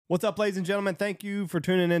What's up, ladies and gentlemen? Thank you for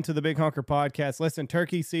tuning into the Big Honker Podcast. Listen,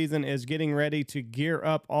 turkey season is getting ready to gear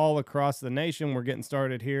up all across the nation. We're getting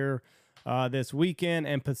started here this weekend,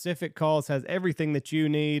 and Pacific Calls has everything that you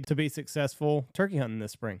need to be successful turkey hunting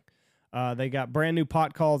this spring. They got brand new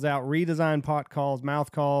pot calls out, redesigned pot calls,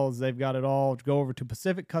 mouth calls. They've got it all. Go over to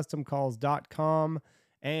PacificCustomCalls.com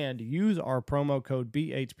and use our promo code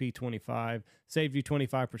BHP25. Save you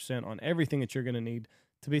 25% on everything that you're going to need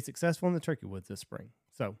to be successful in the turkey woods this spring.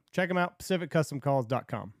 So check them out,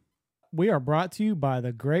 PacificCustomCalls.com. We are brought to you by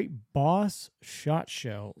the great Boss Shot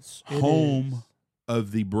Shells. Home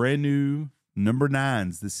of the brand new number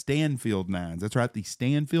 9s, the Stanfield 9s. That's right, the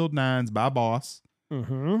Stanfield 9s by Boss.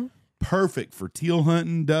 Mm-hmm. Perfect for teal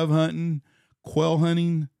hunting, dove hunting, quail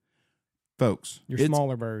hunting. Folks, Your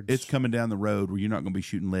smaller birds. It's coming down the road where you're not going to be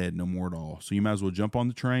shooting lead no more at all. So you might as well jump on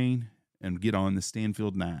the train and get on the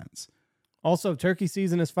Stanfield 9s. Also, turkey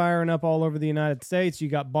season is firing up all over the United States. You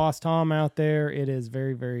got Boss Tom out there. It is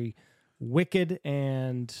very, very wicked,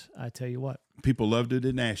 and I tell you what. People loved it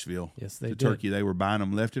in Nashville. Yes, they did. Turkey, they were buying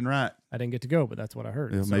them left and right. I didn't get to go, but that's what I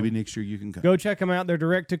heard. Well, So maybe next year you can come. go check them out. They're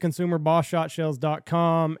direct-to-consumer,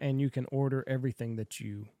 BossShotShells.com, and you can order everything that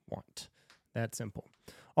you want. That simple.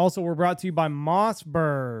 Also, we're brought to you by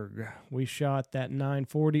Mossberg. We shot that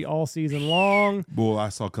 940 all season long. Boy, I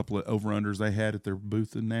saw a couple of over-unders they had at their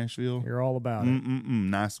booth in Nashville. You're all about it.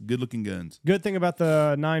 Nice, good-looking guns. Good thing about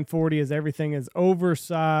the 940 is everything is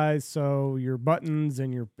oversized, so your buttons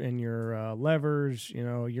and your levers, you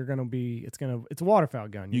know, it's a waterfowl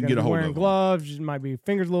gun. You can get a hold of wearing them. gloves. You might be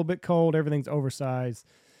fingers a little bit cold. Everything's oversized,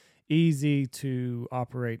 easy to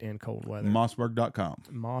operate in cold weather. Mossberg.com.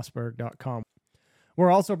 Mossberg.com. We're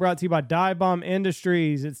also brought to you by Dive Bomb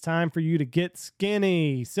Industries. It's time for you to get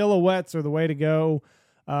skinny. Silhouettes are the way to go.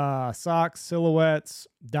 Socks, silhouettes.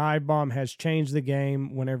 Dive Bomb has changed the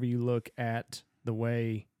game whenever you look at the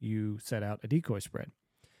way you set out a decoy spread.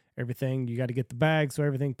 Everything, you got to get the bag so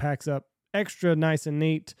everything packs up extra nice and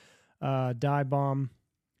neat. Dive Bomb,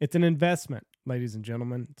 it's an investment, ladies and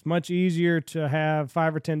gentlemen. It's much easier to have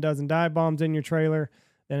 5 or 10 dozen dive bombs in your trailer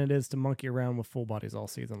than it is to monkey around with full bodies all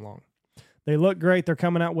season long. They look great. They're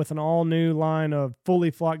coming out with an all-new line of fully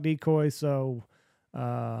flocked decoys, so be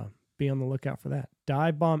on the lookout for that.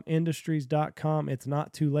 DiveBombIndustries.com. It's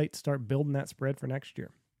not too late to start building that spread for next year.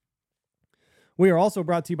 We are also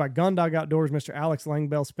brought to you by Gundog Outdoors. Mr. Alex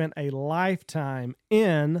Langbell spent a lifetime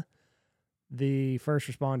in the first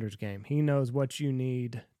responders game. He knows what you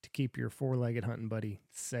need to keep your four-legged hunting buddy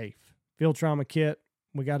safe. Field trauma kit,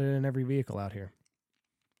 we got it in every vehicle out here.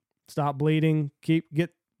 Stop bleeding,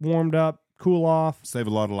 get warmed up, cool off. Save a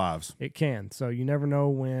lot of lives. It can. So you never know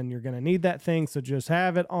when you're going to need that thing. So just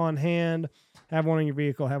have it on hand. Have one in your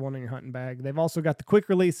vehicle. Have one in your hunting bag. They've also got the quick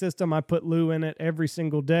release system. I put Lou in it every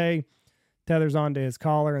single day. Tethers onto his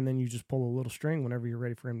collar, and then you just pull a little string whenever you're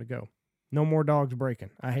ready for him to go. No more dogs breaking.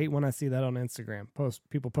 I hate when I see that on Instagram.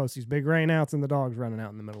 People post these big rainouts and the dog's running out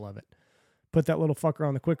in the middle of it. Put that little fucker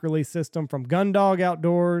on the quick release system from Gundog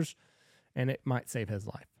Outdoors, and it might save his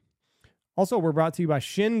life. Also, we're brought to you by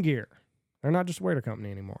Shin Gear. They're not just a wader company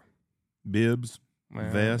anymore. Bibs,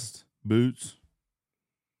 vest, boots,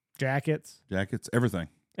 jackets, everything.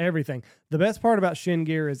 Everything. The best part about Shin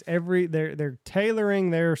Gear is they're tailoring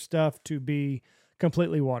their stuff to be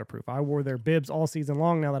completely waterproof. I wore their bibs all season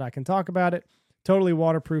long now that I can talk about it. Totally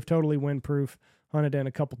waterproof, totally windproof. Hunted in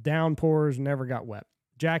a couple downpours, never got wet.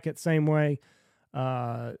 Jacket, same way.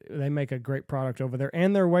 They make a great product over there,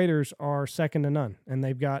 and their waders are second to none. And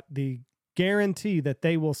they've got the guarantee that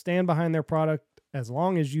they will stand behind their product as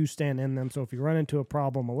long as you stand in them. So if you run into a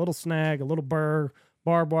problem, a little snag, a little burr,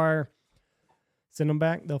 barbed wire, send them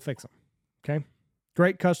back, they'll fix them. Okay?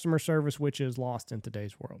 Great customer service, which is lost in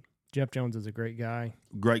today's world. Jeff Jones is a great guy.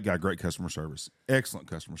 Great guy, great customer service. Excellent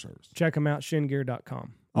customer service. Check them out,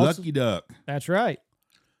 shingear.com. Lucky Duck. That's right.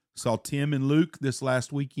 Saw Tim and Luke this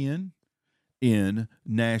last weekend in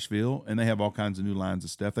Nashville, and they have all kinds of new lines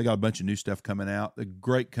of stuff. They got a bunch of new stuff coming out. A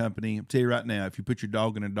great company. I'll tell you right now, if you put your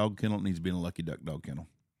dog in a dog kennel, it needs to be in a Lucky Duck dog kennel.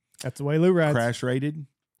 That's the way Lou rides. Crash rated.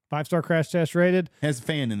 5-star crash test rated. Has a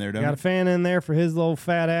fan in there, don't it? Got a fan in there for his little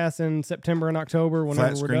fat ass in September and October. Whenever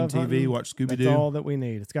Flat screen TV, hunting. watch Scooby-Doo. That's all that we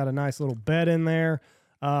need. It's got a nice little bed in there.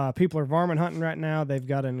 People are varmint hunting right now. They've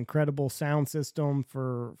got an incredible sound system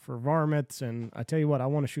for varmints. And I tell you what, I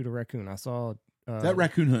want to shoot a raccoon. I saw... that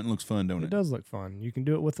raccoon hunting looks fun, don't it? It does look fun. You can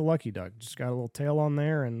do it with the Lucky Duck. Just got a little tail on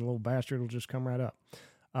there, and the little bastard will just come right up.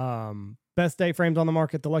 Best day frames on the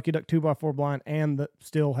market, the Lucky Duck 2x4 blind, and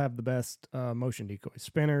still have the best motion decoys.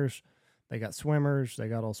 Spinners, they got swimmers, they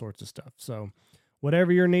got all sorts of stuff. So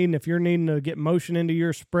whatever you're needing, if you're needing to get motion into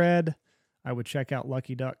your spread, I would check out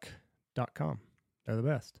luckyduck.com. They're the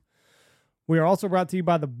best. We are also brought to you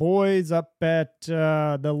by the boys up at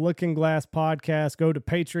the Looking Glass Podcast. Go to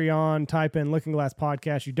Patreon, type in Looking Glass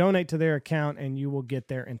Podcast. You donate to their account, and you will get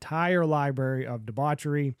their entire library of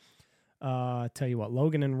debauchery. Tell you what,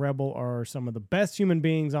 Logan and Rebel are some of the best human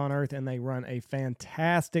beings on earth, and they run a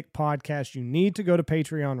fantastic podcast. You need to go to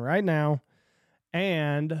Patreon right now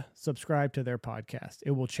and subscribe to their podcast.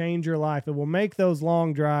 It will change your life. It will make those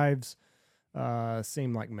long drives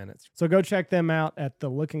seem like minutes. So go check them out at the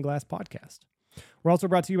Looking Glass Podcast. We're also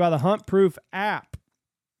brought to you by the Hunt Proof app.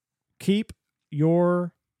 Keep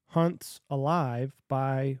your hunts alive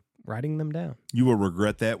by writing them down. You will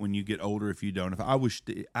regret that when you get older if you don't. If I wish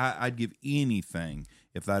I'd give anything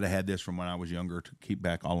if I'd have had this from when I was younger to keep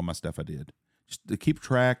back all of my stuff I did. Just to keep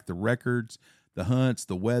track, the records, the hunts,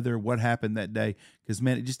 the weather, what happened that day. Because,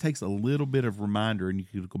 man, it just takes a little bit of reminder, and you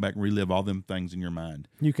can go back and relive all them things in your mind.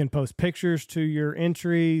 You can post pictures to your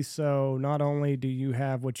entry, so not only do you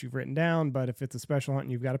have what you've written down, but if it's a special hunt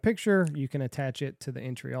and you've got a picture, you can attach it to the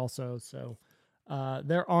entry also. So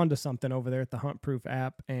they're on to something over there at the Hunt Proof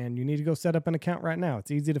app, and you need to go set up an account right now.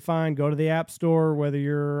 It's easy to find. Go to the App Store, whether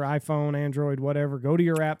you're iPhone, Android, whatever. Go to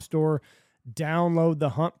your App Store. Download the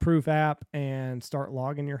Hunt Proof app and start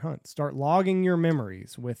logging your hunts. Start logging your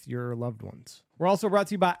memories with your loved ones. We're also brought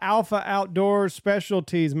to you by Alpha Outdoor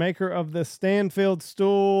Specialties, maker of the Stanfield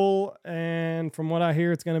stool. And from what I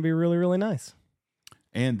hear, it's going to be really, really nice.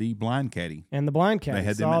 And the Blind Caddy. And the Blind Caddy. They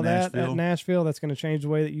had them Saw at that Nashville. at Nashville. That's going to change the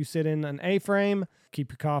way that you sit in an A-frame.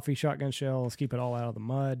 Keep your coffee, shotgun shells, keep it all out of the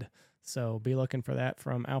mud. So be looking for that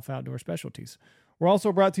from Alpha Outdoor Specialties. We're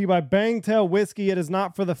also brought to you by Bangtail Whiskey. It is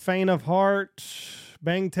not for the faint of heart.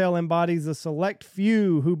 Bangtail embodies a select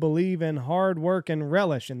few who believe in hard work and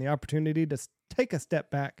relish in the opportunity to take a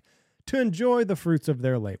step back to enjoy the fruits of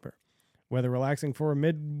their labor. Whether relaxing for a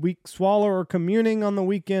midweek swallow or communing on the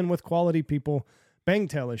weekend with quality people,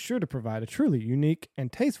 Bangtail is sure to provide a truly unique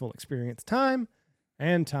and tasteful experience time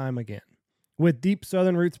and time again. With deep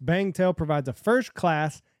southern roots, Bangtail provides a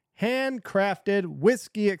first-class, handcrafted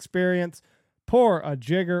whiskey experience. Pour a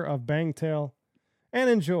jigger of Bangtail and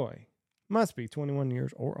enjoy. Must be 21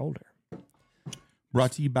 years or older.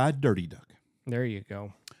 Brought to you by Dirty Duck. There you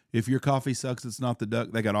go. If your coffee sucks, it's not the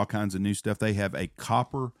duck. They got all kinds of new stuff. They have a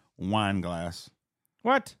copper wine glass.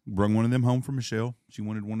 What? Brung one of them home for Michelle. She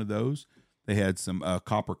wanted one of those. They had some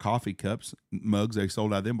copper coffee cups, mugs. They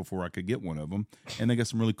sold out of them before I could get one of them. And they got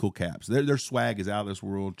some really cool caps. Their swag is out of this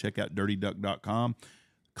world. Check out dirtyduck.com.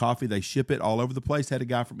 Coffee, they ship it all over the place. Had a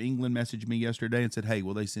guy from England message me yesterday and said, hey,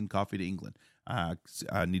 will they send coffee to England? I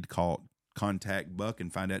need to contact Buck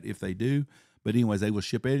and find out if they do. But anyways, they will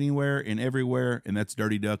ship it anywhere and everywhere, and that's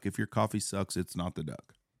Dirty Duck. If your coffee sucks, it's not the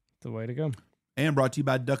duck. The way to go. And brought to you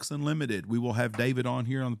by Ducks Unlimited. We will have David on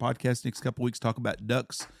here on the podcast next couple weeks, talk about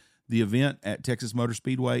Ducks, the event at Texas Motor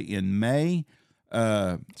Speedway in May.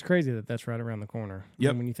 It's crazy that that's right around the corner.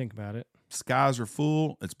 Yep. When you think about it. Skies are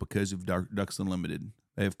full. It's because of Ducks Unlimited.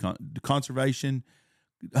 They have conservation.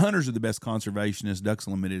 Hunters are the best conservationists. Ducks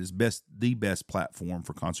Unlimited is the best platform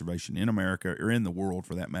for conservation in America or in the world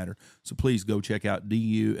for that matter. So please go check out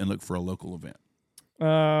DU and look for a local event.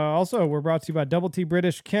 Also, we're brought to you by Double T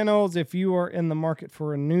British Kennels. If you are in the market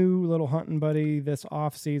for a new little hunting buddy this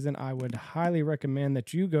off season, I would highly recommend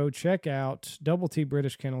that you go check out Double T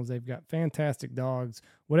British Kennels. They've got fantastic dogs,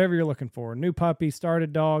 whatever you're looking for. New puppy,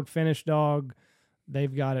 started dog, finished dog.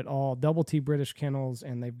 They've got it all. Double T British Kennels,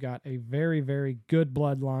 and they've got a very, very good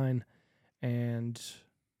bloodline and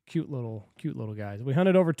cute little guys. We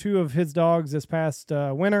hunted over 2 of his dogs this past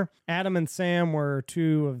winter. Adam and Sam were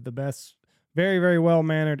 2 of the best. Very, very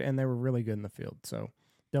well-mannered, and they were really good in the field. So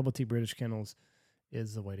Double T British Kennels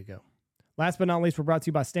is the way to go. Last but not least, we're brought to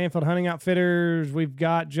you by Stanfield Hunting Outfitters. We've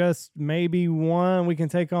got just maybe one. We can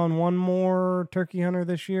take on one more turkey hunter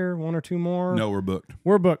this year, 1 or 2 more. No, we're booked.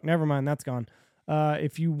 We're booked. Never mind. That's gone.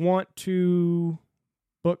 If you want to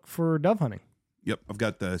book for dove hunting. Yep. I've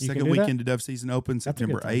got the You second can do weekend of dove season open, That's a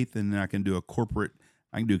September good time. 8th, and then I can do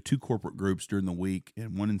 2 corporate groups during the week,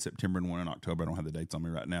 and one in September and one in October. I don't have the dates on me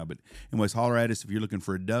right now, but anyways, holler at us if you're looking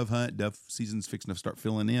for a dove hunt. Dove season's fixing to start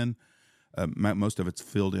filling in. Most of it's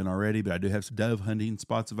filled in already, but I do have some dove hunting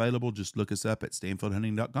spots available. Just look us up at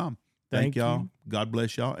stanfieldhunting.com. Thank y'all. you. God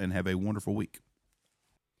bless y'all, and have a wonderful week.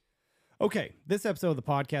 Okay, this episode of the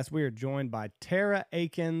podcast, we are joined by Tara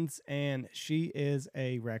Akins, and she is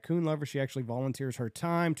a raccoon lover. She actually volunteers her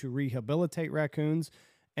time to rehabilitate raccoons.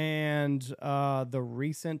 And the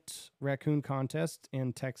recent raccoon contest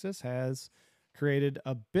in Texas has created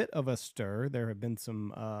a bit of a stir. There have been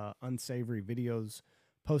some unsavory videos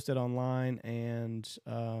posted online, and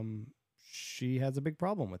she has a big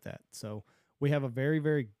problem with that. So We have a very,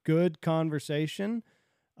 very good conversation.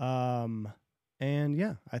 And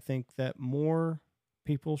yeah, I think that more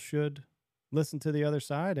people should listen to the other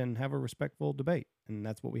side and have a respectful debate. And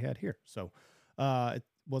that's what we had here. So it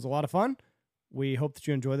was a lot of fun. We hope that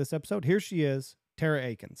you enjoy this episode. Here she is, Tara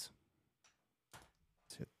Akins.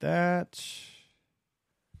 Let's hit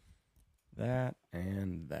that,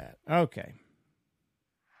 and that. Okay.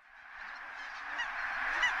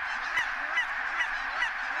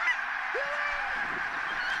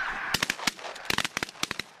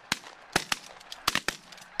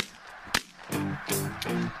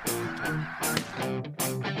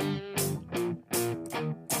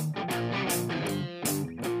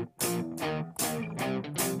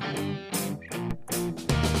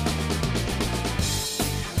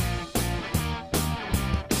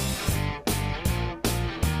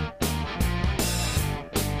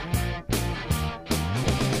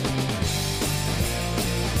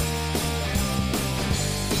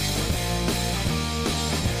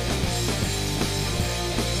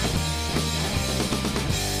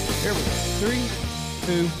 Here we go. 3,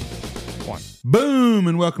 2, 1. Boom,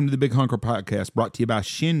 and welcome to the Big Honker Podcast, brought to you by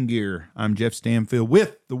Shin Gear. I'm Jeff Stanfield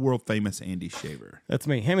with the world famous Andy Shaver. That's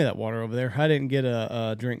me. Hand me that water over there. I didn't get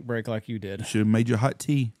a drink break like you did. Should have made you a hot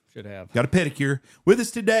tea. Should have. Got a pedicure. With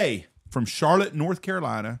us today from Charlotte, North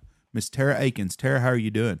Carolina, Miss Tara Akins. Tara, how are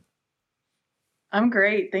you doing? I'm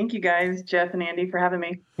great. Thank you guys, Jeff and Andy, for having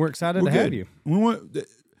me. We're excited to have you. We want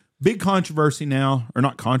big controversy now, or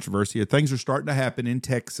not controversy. Things are starting to happen in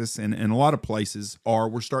Texas and a lot of places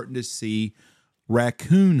we're starting to see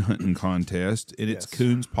raccoon hunting contest, and it's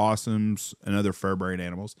coons, possums, and other fur-bearing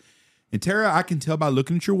animals. And Tara, I can tell by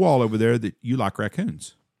looking at your wall over there that you like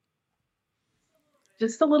raccoons.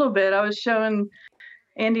 Just a little bit. I was showing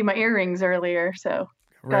Andy my earrings earlier, so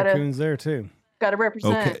Raccoons there too. Got to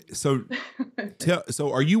represent. Okay, so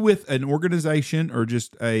so are you with an organization or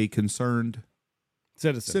just a concerned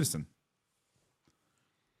citizen?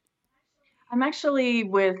 I'm actually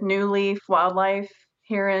with New Leaf Wildlife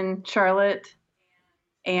here in Charlotte,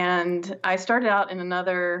 and I started out in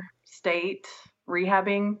another state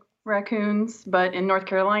rehabbing raccoons, but in North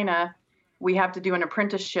Carolina, we have to do an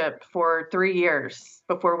apprenticeship for 3 years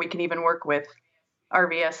before we can even work with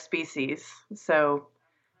RVS species. So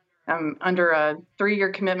I'm under a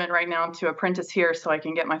 3-year commitment right now to apprentice here so I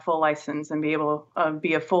can get my full license and be able to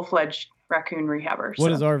be a full-fledged raccoon rehabber.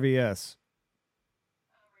 What is RVS?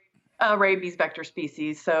 Rabies vector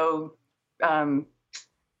species. So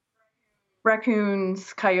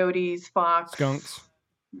raccoons, coyotes, fox, Skunks.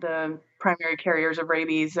 The primary carriers of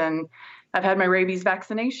rabies. And I've had my rabies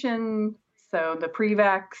vaccination, so the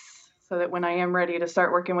pre-vax, so that when I am ready to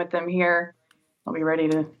start working with them here, I'll be ready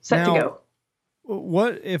to to go.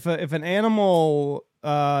 What if an animal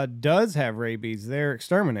does have rabies? They're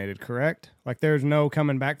exterminated, correct? Like there's no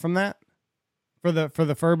coming back from that for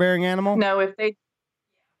the fur bearing animal. No, if they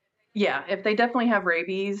definitely have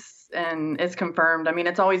rabies and it's confirmed. I mean,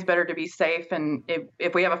 it's always better to be safe. And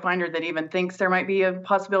if we have a finder that even thinks there might be a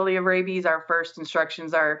possibility of rabies, our first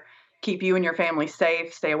instructions are keep you and your family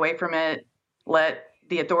safe, stay away from it, let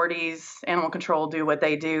the authorities, animal control, do what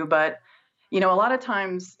they do. But a lot of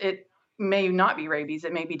times it may not be rabies.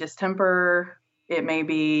 It may be distemper. It may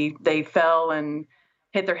be they fell and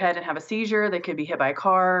hit their head and have a seizure. They could be hit by a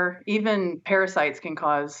car. Even parasites can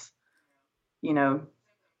cause,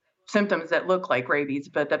 symptoms that look like rabies,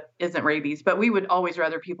 but that isn't rabies. But we would always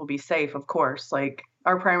rather people be safe, of course. Like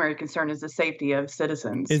our primary concern is the safety of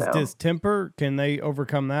citizens. Is distemper, can they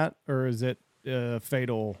overcome that, or is it a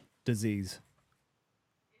fatal disease?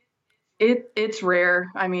 It's rare.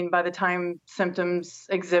 I mean, by the time symptoms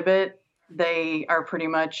exhibit, they are pretty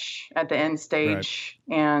much at the end stage,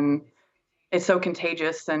 right. And it's so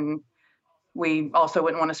contagious. And we also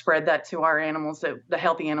wouldn't want to spread that to our animals, the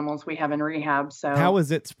healthy animals we have in rehab. So how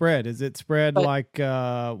is it spread? Is it spread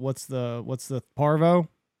what's the parvo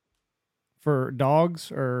for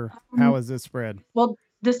dogs, or how is it spread? Well,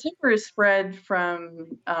 distemper is spread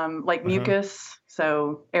from mucus,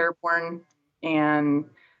 so airborne, and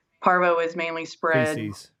parvo is mainly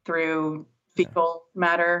spread through fecal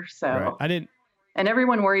matter. So right. And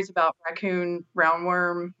everyone worries about raccoon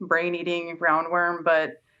roundworm, brain-eating roundworm,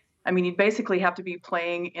 but I mean, you basically have to be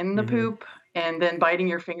playing in the poop and then biting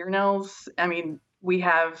your fingernails. I mean, we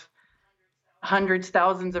have hundreds,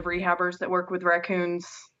 thousands of rehabbers that work with raccoons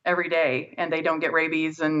every day, and they don't get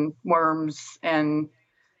rabies and worms, and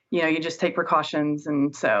you just take precautions.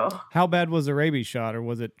 And so, how bad was the rabies shot, or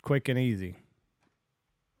was it quick and easy?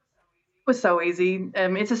 It was so easy.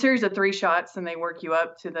 It's a series of 3 shots, and they work you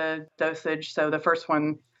up to the dosage. So the first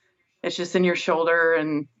one It's just in your shoulder,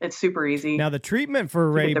 and it's super easy. Now the treatment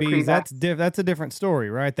for to get the rabies, pre-vax. that's a different story,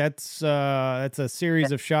 right? That's a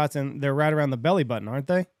series of shots, and they're right around the belly button, aren't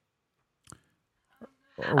they?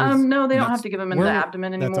 No, they don't have to give them in the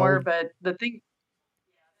abdomen that's anymore. old? But the thing,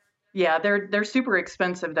 yeah, they're super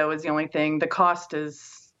expensive though. Is the only thing. The cost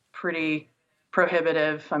is pretty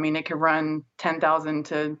prohibitive. I mean, it could run $10,000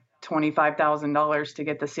 to $25,000 to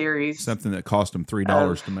get the series. Something that cost them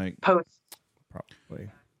 $3 to make. Post. Probably.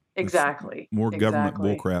 Exactly. More government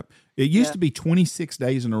bullcrap. It used to be 26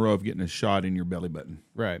 days in a row of getting a shot in your belly button.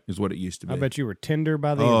 Right. Is what it used to be. I bet you were tender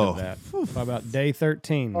by the end of that. By about day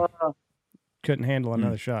 13. Couldn't handle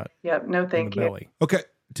another shot. Yep. No, thank you. Belly. Okay,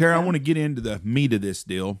 Tara, I want to get into the meat of this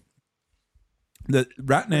deal.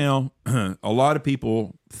 Right now, a lot of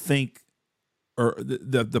people think, or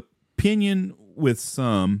the opinion with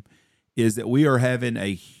some is that we are having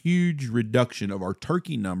a huge reduction of our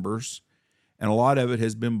turkey numbers, and a lot of it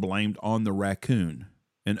has been blamed on the raccoon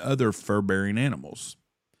and other fur-bearing animals.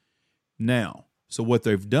 Now, so what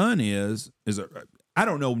they've done is I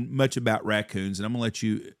don't know much about raccoons, and I'm going to let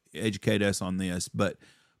you educate us on this, but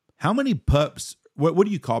how many pups, what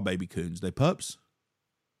do you call baby coons? They pups?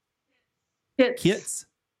 Kits?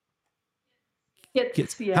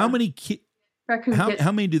 Kits, yeah. How many Raccoon kits.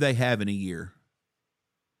 how many do they have in a year?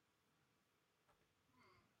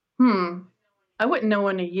 I wouldn't know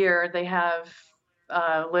in a year. They have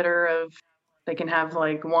a litter of, they can have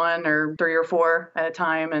like 1 or 3 or 4 at a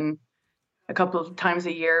time, and a couple of times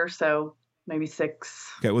a year. So maybe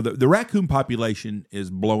 6. Okay, well, the raccoon population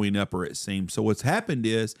is blowing up, or it seems. So what's happened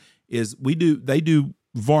is they do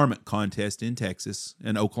varmint contest in Texas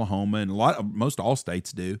and Oklahoma, and most all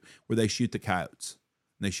states do, where they shoot the coyotes.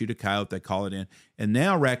 And they shoot a coyote, they call it in, and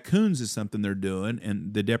now raccoons is something they're doing,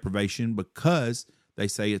 and the deprivation, because they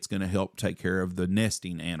say it's going to help take care of the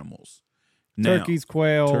nesting animals. Now, Turkeys,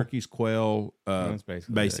 quail. That's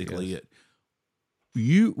basically it.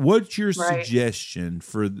 What's your suggestion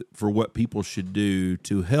for what people should do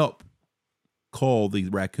to help cull these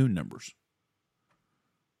raccoon numbers?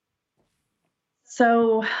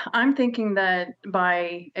 So I'm thinking that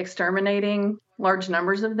by exterminating large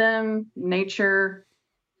numbers of them, nature,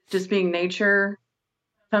 just being nature,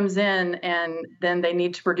 comes in, and then they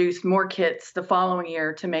need to produce more kits the following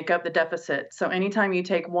year to make up the deficit. So anytime you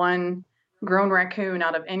take one grown raccoon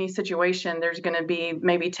out of any situation, there's going to be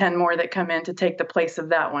maybe 10 more that come in to take the place of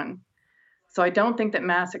that one. So I don't think that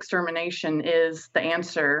mass extermination is the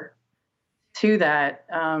answer to that.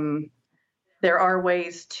 There are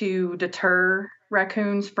ways to deter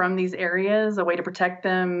raccoons from these areas, a way to protect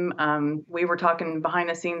them. We were talking behind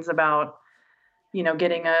the scenes about,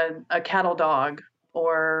 getting a cattle dog,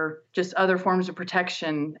 or just other forms of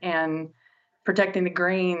protection, and protecting the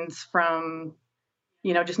grains from,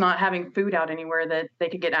 just not having food out anywhere that they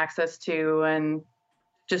could get access to, and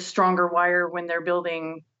just stronger wire when they're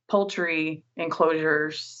building poultry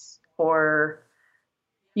enclosures, or,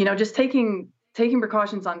 just taking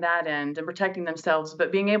precautions on that end and protecting themselves, but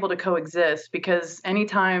being able to coexist, because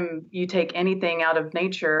anytime you take anything out of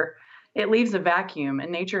nature, it leaves a vacuum,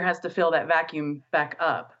 and nature has to fill that vacuum back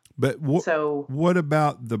up. But what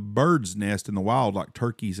about the bird's nest in the wild, like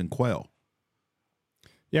turkeys and quail?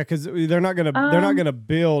 Yeah, because they're not gonna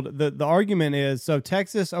build. The argument is, so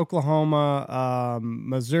Texas, Oklahoma,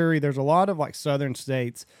 Missouri, there's a lot of like southern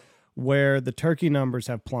states where the turkey numbers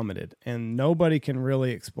have plummeted, and nobody can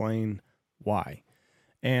really explain why.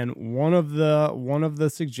 And one of the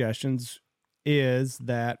suggestions is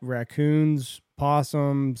that raccoons,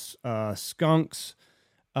 possums, skunks,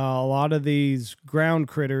 a lot of these ground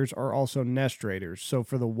critters are also nest raiders. So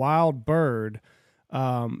for the wild bird,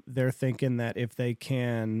 they're thinking that if they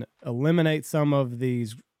can eliminate some of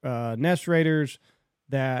these nest raiders,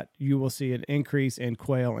 that you will see an increase in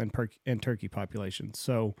quail and turkey populations.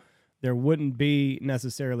 So there wouldn't be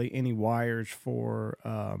necessarily any wires for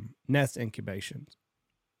nest incubation.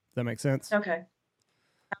 Does that make sense? Okay,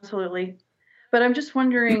 absolutely. But I'm just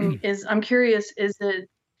wondering, I'm curious, is it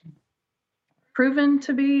proven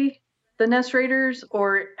to be the nest raiders,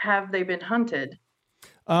 or have they been hunted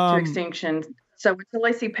to extinction? So until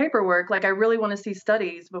I see paperwork, like I really want to see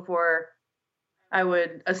studies before I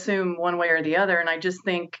would assume one way or the other. And I just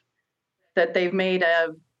think that they've made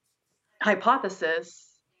a hypothesis,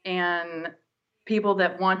 and people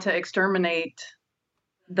that want to exterminate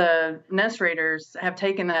the nest raiders have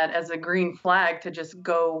taken that as a green flag to just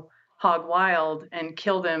go hog wild and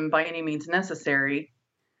kill them by any means necessary.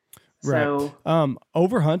 Right. So,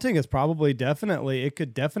 overhunting is it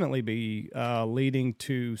could definitely be leading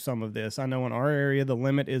to some of this. I know in our area, the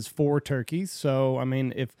limit is 4 turkeys. So, I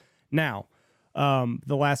mean, the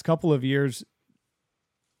last couple of years,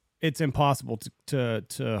 it's impossible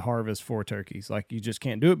to harvest 4 turkeys. Like, you just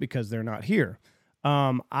can't do it because they're not here.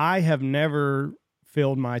 I have never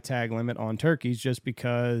filled my tag limit on turkeys just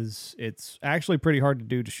because it's actually pretty hard to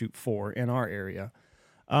do to shoot 4 in our area.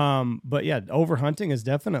 But yeah, overhunting is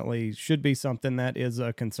definitely should be something that is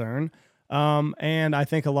a concern. And I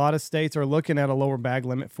think a lot of states are looking at a lower bag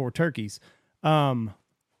limit for turkeys.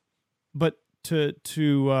 But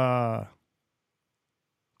to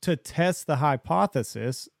test the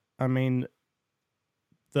hypothesis, I mean,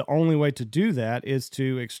 the only way to do that is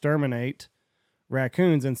to exterminate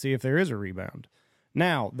raccoons and see if there is a rebound.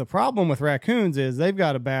 Now, the problem with raccoons is they've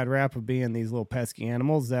got a bad rap of being these little pesky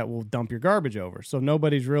animals that will dump your garbage over. So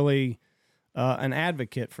nobody's really an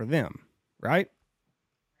advocate for them, right?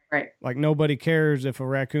 Right. Like, nobody cares if a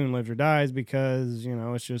raccoon lives or dies because, you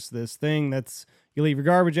know, it's just this thing that's, you leave your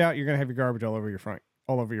garbage out, you're going to have your garbage all over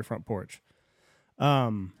your front porch.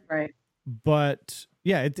 Right. But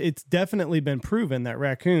yeah, it's definitely been proven that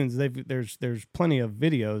raccoons, there's plenty of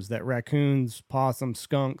videos that raccoons, possums,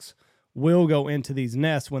 skunks will go into these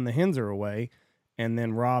nests when the hens are away and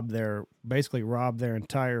then rob their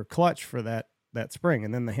entire clutch for that spring.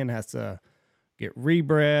 And then the hen has to get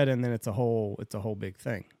rebred, and then it's a whole big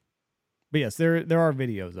thing. But yes, there are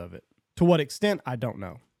videos of it. To what extent, I don't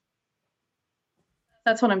know.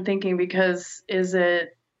 That's what I'm thinking, because is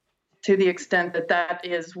it to the extent that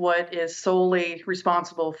is what is solely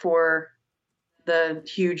responsible for the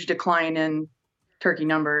huge decline in turkey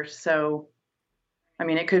numbers? So, I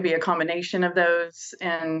mean, it could be a combination of those.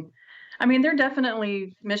 And I mean, they're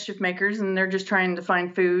definitely mischief makers, and they're just trying to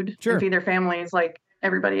find food Sure. and feed their families like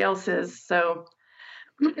everybody else is. So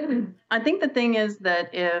I think the thing is that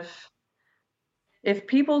if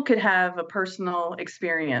people could have a personal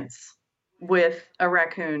experience with a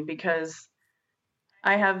raccoon, because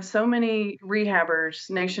I have so many rehabbers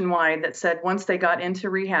nationwide that said once they got into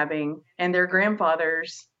rehabbing and their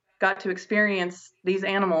grandfathers got to experience these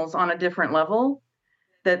animals on a different level,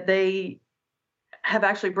 that they have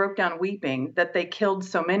actually broke down weeping, that they killed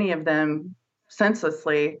so many of them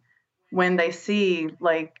senselessly when they see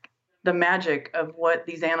like the magic of what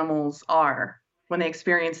these animals are, when they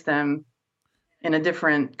experience them in a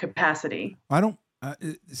different capacity. I don't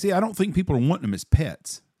think people are wanting them as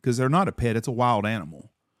pets, because they're not a pet. It's a wild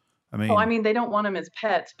animal. I mean, they don't want them as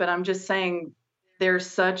pets, but I'm just saying there's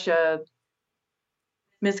such a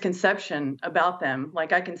misconception about them.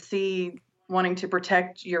 Like, I can see wanting to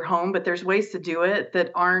protect your home, but there's ways to do it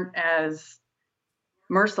that aren't as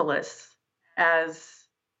merciless as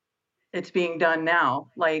it's being done now.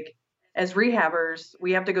 Like, as rehabbers,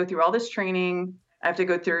 we have to go through all this training. I have to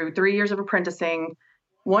go through 3 years of apprenticing.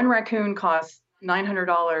 One raccoon costs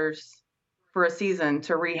 $900 for a season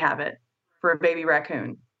to rehab it for a baby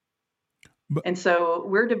raccoon. And so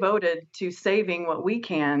we're devoted to saving what we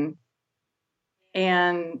can.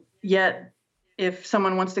 And yet, if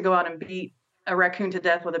someone wants to go out and beat a raccoon to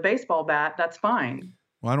death with a baseball bat, that's fine.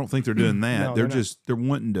 Well, I don't think they're doing that. No, they're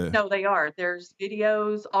wanting to. No, they are. There's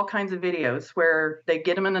videos, all kinds of videos where they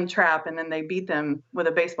get them in a trap and then they beat them with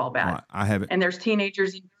a baseball bat. Well, I haven't. And there's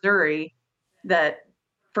teenagers in Missouri that,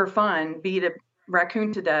 for fun, beat a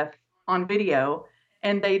raccoon to death on video,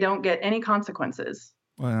 and they don't get any consequences.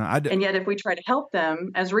 Well, and yet, if we try to help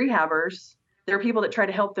them as rehabbers, there are people that try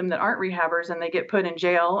to help them that aren't rehabbers, and they get put in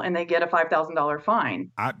jail and they get a $5,000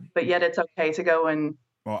 fine. But yet it's okay to go and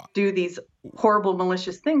do these horrible,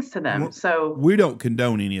 malicious things to them. So we don't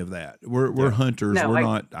condone any of that. We're hunters. No, we're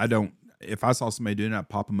not. I don't. If I saw somebody doing it, I'd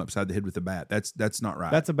pop them upside the head with a bat. That's not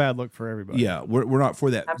right. That's a bad look for everybody. Yeah, we're not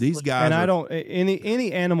for that. Absolutely. These guys. And I don't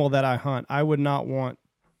any animal that I hunt, I would not want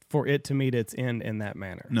for it to meet its end in that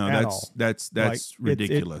manner. No, that's like,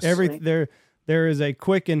 ridiculous. There is a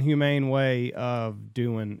quick and humane way of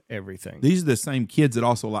doing everything. These are the same kids that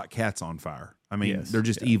also light cats on fire. I mean, yes, they're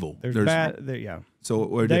just evil. There's bad.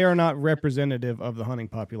 So they are not representative of the hunting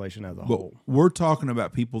population as a whole. We're talking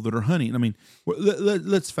about people that are hunting. I mean,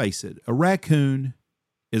 let's face it. A raccoon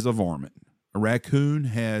is a varmint. A raccoon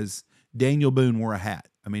has Daniel Boone wore a hat.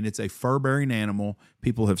 I mean, it's a fur-bearing animal.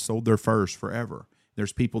 People have sold their furs forever.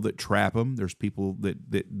 There's people that trap them. There's people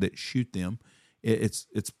that shoot them.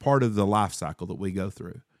 It's part of the life cycle that we go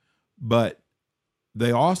through. But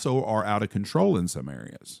they also are out of control in some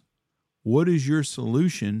areas. What is your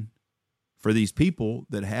solution for these people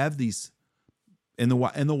that have these in the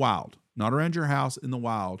wild, not around your house, in the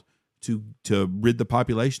wild, to rid the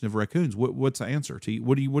population of raccoons? What's the answer to you?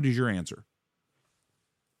 What is your answer?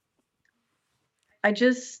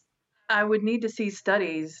 I would need to see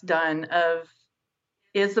studies done of,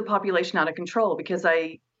 is the population out of control? Because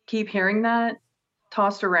I keep hearing that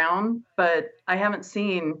tossed around, but I haven't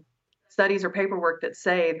seen studies or paperwork that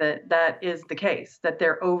say that that is the case, that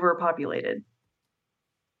they're overpopulated.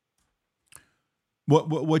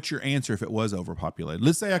 What's your answer if it was overpopulated?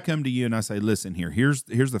 Let's say I come to you and I say, listen, here's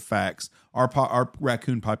the facts. Our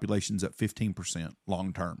raccoon population's at 15%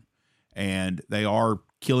 long term, and they are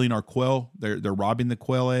killing our quail. They're robbing the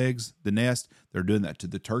quail eggs, the nest. They're doing that to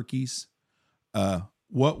the turkeys.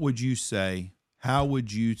 What would you say? How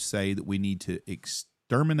would you say that we need to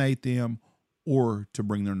exterminate them or to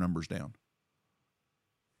bring their numbers down?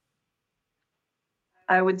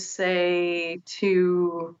 I would say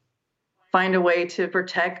to find a way to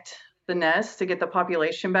protect the nest to get the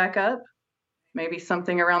population back up. Maybe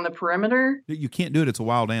something around the perimeter. You can't do it. It's a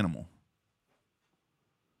wild animal.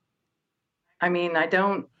 I mean, I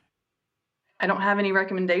don't have any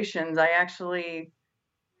recommendations.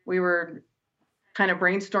 We were kind of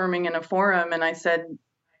brainstorming in a forum, and I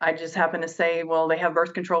just happened to say, well, they have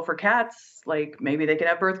birth control for cats. Like, maybe they could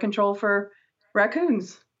have birth control for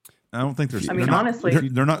raccoons. I don't think honestly,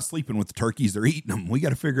 they're not sleeping with the turkeys. They're eating them. We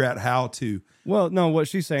got to figure out how to. Well, no, what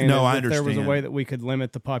she's saying No, I is that there was a understand. way that we could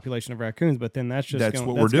limit the population of raccoons, but then that's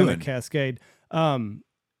what we're doing. Gonna cascade.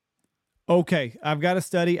 Okay, I've got a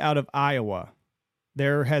study out of Iowa.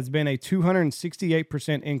 There has been a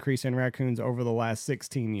 268% increase in raccoons over the last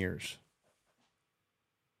 16 years.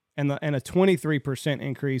 And a 23%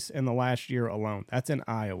 increase in the last year alone. That's in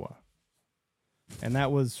Iowa. And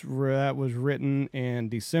that was written in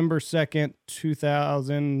December 2nd,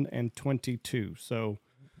 2022. So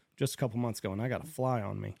just a couple months ago, and I got a fly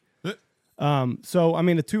on me. So, I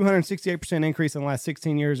mean, a 268% increase in the last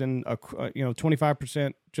 16 years and,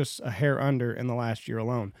 25%, just a hair under in the last year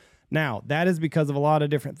alone. Now, that is because of a lot of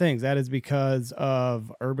different things. That is because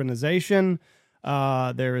of urbanization.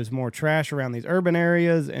 There is more trash around these urban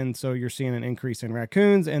areas, and so you're seeing an increase in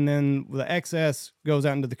raccoons, and then the excess goes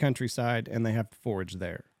out into the countryside, and they have to forage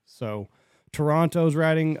there. So Toronto's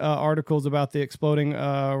writing articles about the exploding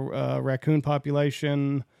raccoon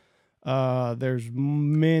population. There's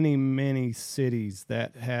many, many cities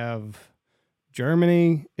that have.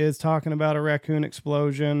 Germany is talking about a raccoon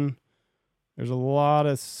explosion. There's a lot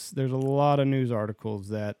of news articles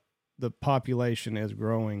that the population is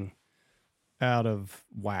growing out of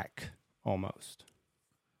whack almost.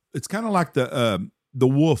 It's kind of like the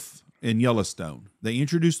wolf in Yellowstone. They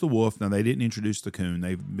introduced the wolf. Now, they didn't introduce the coon.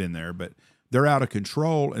 They've been there, but they're out of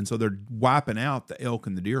control, and so they're wiping out the elk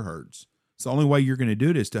and the deer herds. So the only way you're going to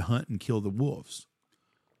do it is to hunt and kill the wolves.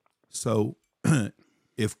 So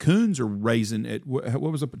if coons are raising at, what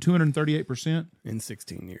was it, 238%? In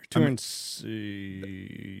 16 years.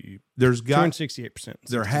 268%.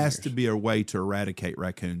 There has to be a way to eradicate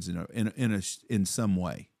raccoons in some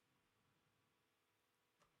way.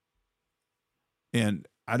 And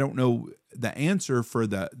I don't know the answer for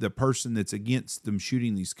the person that's against them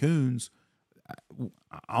shooting these coons.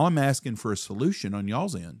 All I'm asking for a solution on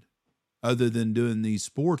y'all's end, other than doing these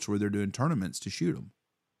sports where they're doing tournaments to shoot them.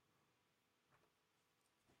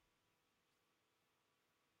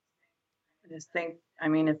 I just think, I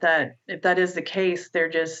mean, if that is the case, there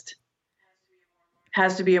just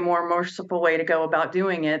has to be a more merciful way to go about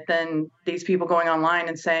doing it than these people going online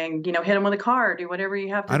and saying, hit them with a car, do whatever you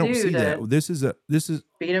have to do. I don't see that. This is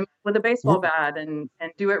beat them with a baseball bat and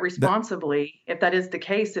do it responsibly. If that is the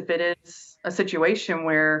case, if it is a situation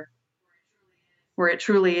where it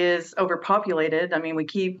truly is overpopulated, I mean, we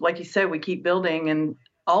keep, like you said, we keep building, and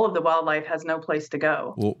all of the wildlife has no place to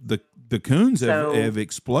go. Well, the coons have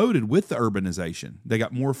exploded with the urbanization. They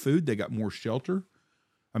got more food. They got more shelter.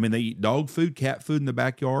 I mean, they eat dog food, cat food in the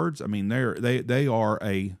backyards. I mean, they're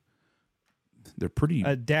pretty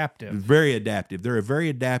adaptive, very adaptive. They're a very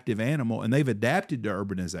adaptive animal, and they've adapted to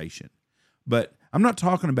urbanization. But I'm not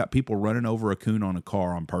talking about people running over a coon on a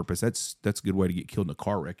car on purpose. That's a good way to get killed in a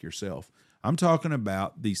car wreck yourself. I'm talking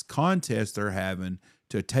about these contests they're having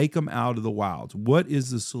to take them out of the wilds. What is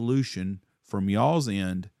the solution from y'all's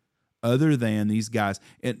end other than these guys?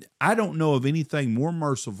 And I don't know of anything more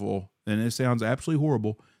merciful, and it sounds absolutely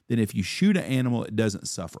horrible, than if you shoot an animal, it doesn't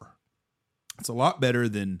suffer. It's a lot better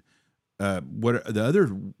than what are the other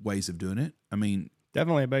ways of doing it. I mean,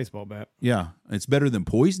 definitely a baseball bat. Yeah, it's better than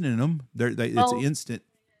poisoning them. It's instant.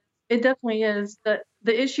 It definitely is. The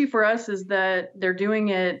issue for us is that they're doing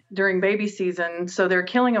it during baby season. So they're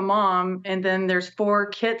killing a mom, and then there's 4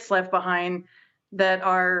 kits left behind that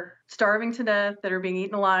are starving to death, that are being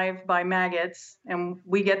eaten alive by maggots. And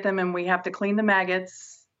we get them, and we have to clean the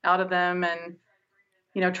maggots out of them and,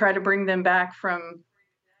 try to bring them back from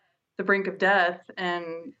the brink of death.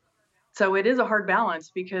 And so it is a hard balance,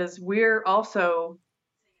 because we're also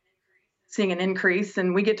seeing an increase,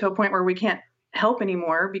 and we get to a point where we can't help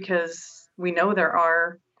anymore, because we know there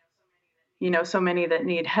are so many that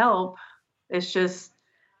need help. It's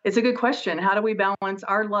a good question. How do we balance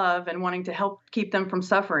our love and wanting to help keep them from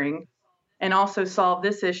suffering and also solve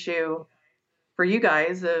this issue for you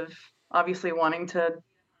guys of obviously wanting to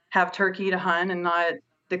have turkey to hunt and not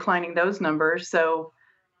declining those numbers? So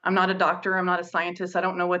I'm not a doctor. I'm not a scientist. I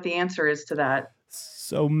don't know what the answer is to that.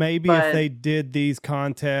 So maybe if they did these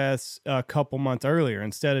contests a couple months earlier,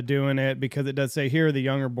 instead of doing it, because it does say here, the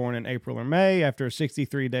young are born in April or May after a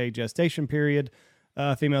 63-day gestation period.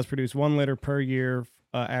 Females produce 1 litter per year,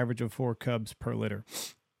 average of 4 cubs per litter.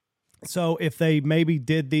 So if they maybe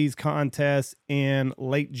did these contests in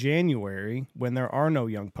late January when there are no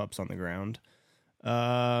young pups on the ground,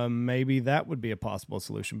 maybe that would be a possible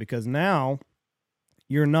solution, because now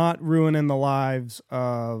you're not ruining the lives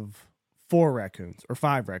of 4 raccoons or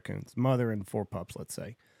 5 raccoons, mother and 4 pups, let's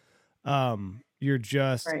say. You're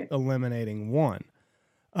just eliminating 1.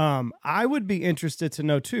 I would be interested to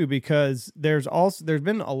know too, because there's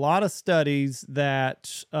been a lot of studies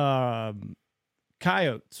that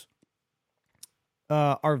coyotes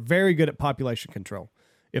are very good at population control.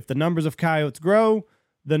 If the numbers of coyotes grow,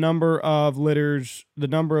 the number of litters, the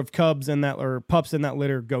number of cubs in that or pups in that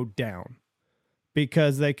litter go down,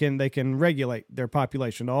 because they can regulate their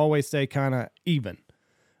population to always stay kind of even.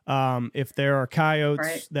 If there are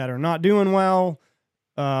coyotes that are not doing well,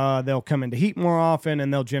 they'll come into heat more often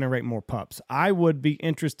and they'll generate more pups. I would be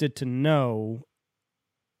interested to know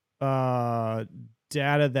data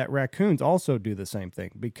that raccoons also do the same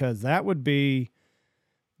thing, because that would be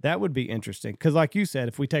interesting. Because like you said,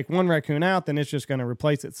 if we take 1 raccoon out, then it's just going to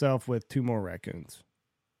replace itself with 2 more raccoons.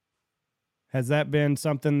 Has that been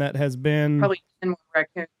something that has been probably 10 more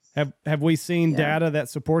raccoons? Have we seen data that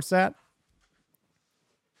supports that?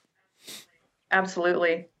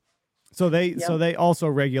 Absolutely. So they also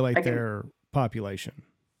regulate their population.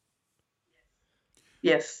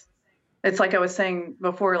 Yes. It's like I was saying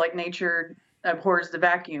before, like nature abhors the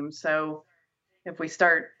vacuum. So if we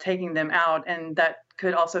start taking them out, and that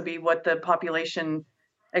could also be what the population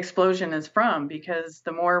explosion is from, because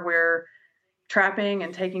the more we're trapping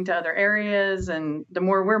and taking to other areas, and the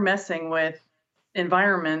more we're messing with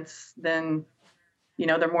environments, then,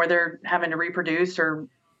 the more they're having to reproduce or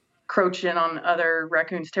encroach in on other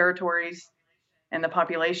raccoons' territories. And the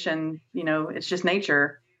population, it's just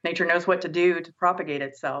nature. Nature knows what to do to propagate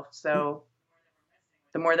itself. So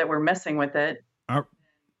the more that we're messing with it,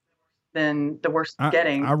 then the worse it's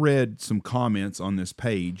getting. I read some comments on this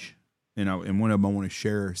page, and one of them I want to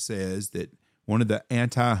share says that one of the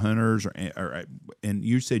anti-hunters, and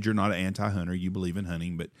you said you're not an anti-hunter, you believe in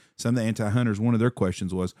hunting, but some of the anti-hunters, one of their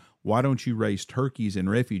questions was, why don't you raise turkeys in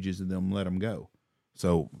refuges and then let them go?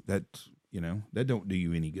 So that don't do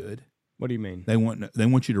you any good. What do you mean? They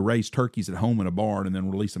want you to raise turkeys at home in a barn and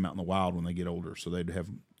then release them out in the wild when they get older, so they'd have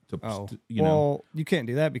to. Well, you can't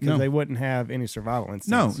do that because they wouldn't have any survival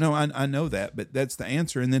instincts. No, I know that, but that's the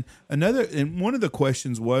answer. And then one of the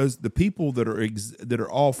questions was the people that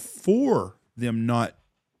are all for them not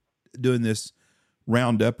doing this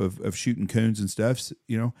roundup of shooting coons and stuff.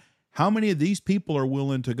 How many of these people are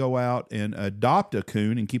willing to go out and adopt a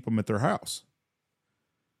coon and keep them at their house?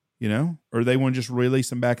 Or they want to just release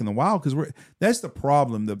them back in the wild, because that's the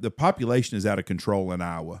problem. The population is out of control in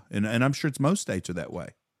Iowa, and I'm sure it's most states are that way.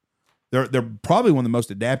 They're probably one of the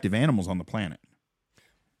most adaptive animals on the planet.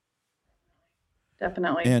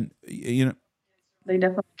 Definitely. And they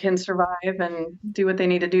definitely can survive and do what they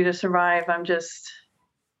need to do to survive. I'm just,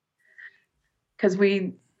 because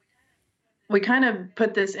we kind of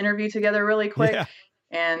put this interview together really quick,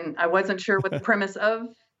 and I wasn't sure what the premise of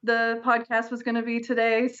the podcast was going to be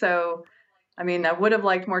today. So, I would have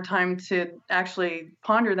liked more time to actually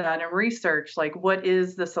ponder that and research, like, what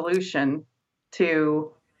is the solution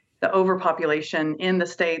to the overpopulation in the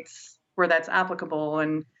states where that's applicable,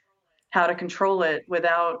 and how to control it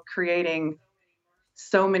without creating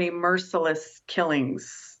so many merciless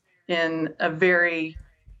killings in a very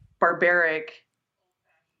barbaric,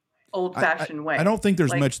 old-fashioned way. I don't think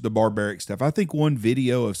there's much of the barbaric stuff. I think one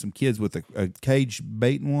video of some kids with a cage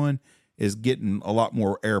baiting one is getting a lot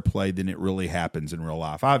more airplay than it really happens in real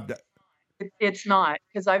life. It's not,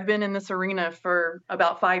 because I've been in this arena for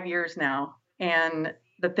about 5 years now, and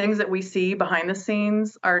the things that we see behind the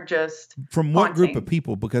scenes are just from what group of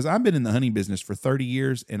people? Because I've been in the hunting business for 30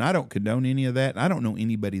 years, and I don't condone any of that. And I don't know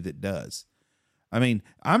anybody that does. I'm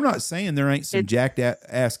not saying there ain't some jacked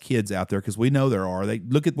ass kids out there, because we know there are. They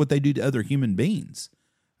look at what they do to other human beings.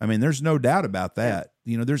 There's no doubt about that.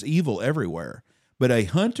 There's evil everywhere. But a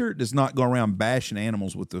hunter does not go around bashing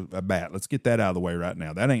animals with a bat. Let's get that out of the way right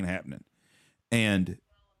now. That ain't happening. And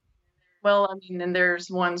and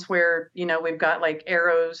there's ones where, we've got like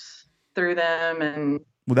arrows through them, and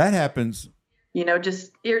Well, that happens.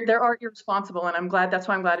 just they're irresponsible. And that's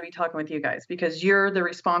why I'm glad to be talking with you guys, because you're the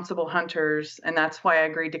responsible hunters, and that's why I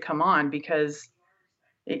agreed to come on, because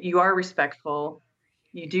you are respectful.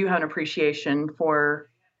 You do have an appreciation for,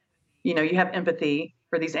 you have empathy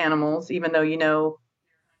for these animals, even though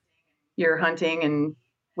you're hunting and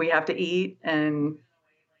we have to eat, and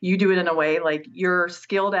you do it in a way like you're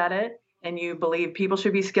skilled at it, and you believe people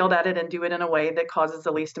should be skilled at it and do it in a way that causes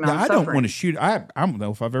the least amount Yeah, of I suffering. don't want to shoot. I don't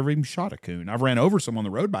know if I've ever even shot a coon. I've ran over some on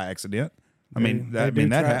the road by accident. They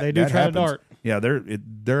do try to dart. Yeah,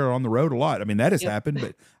 they're on the road a lot. I mean, that has happened,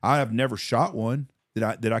 but I have never shot one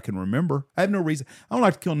that I can remember. I have no reason. I don't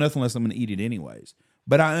like to kill nothing unless I'm going to eat it anyways.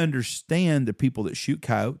 But I understand the people that shoot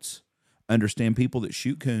coyotes, understand people that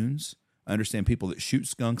shoot coons, understand people that shoot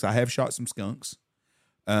skunks. I have shot some skunks.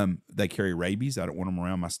 They carry rabies. I don't want them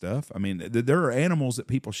around my stuff. I mean, there are animals that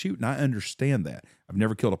people shoot, and I understand that. I've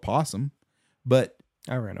never killed a possum, but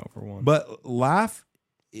I ran over one. But life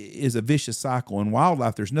is a vicious cycle. In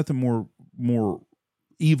wildlife, there's nothing more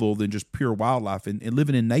evil than just pure wildlife. And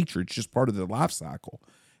living in nature, it's just part of the life cycle.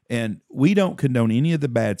 And we don't condone any of the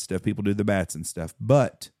bad stuff. People do the bats and stuff.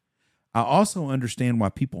 But I also understand why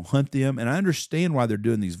people hunt them, and I understand why they're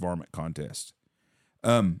doing these varmint contests.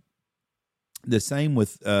 The same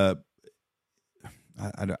with I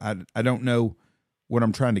don't know what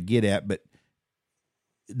I'm trying to get at, but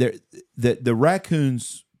the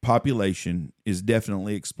raccoons population is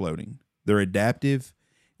definitely exploding. They're adaptive,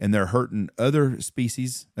 and they're hurting other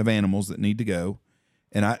species of animals that need to go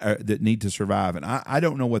and that need to survive. And I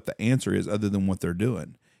don't know what the answer is other than what they're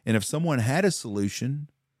doing. And if someone had a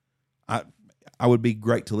solution, I would be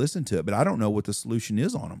great to listen to it, but I don't know what the solution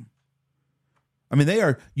is on them. I mean,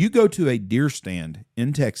 you go to a deer stand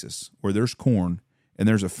in Texas where there's corn, and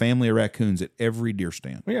there's a family of raccoons at every deer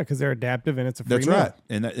stand. Well, yeah, because they're adaptive and it's a free That's meal. right.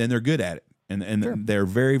 And they're good at it. And Sure. They're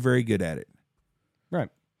very, very good at it. Right.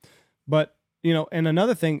 But, and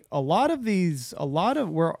another thing, where a lot of these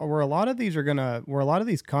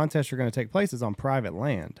contests are going to take place is on private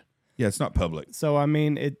land. Yeah, it's not public. So, I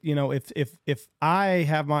mean, if I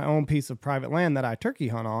have my own piece of private land that I turkey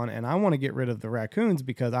hunt on, and I want to get rid of the raccoons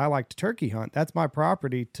because I like to turkey hunt, that's my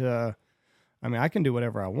property I can do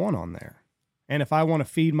whatever I want on there. And if I want to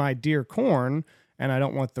feed my deer corn and I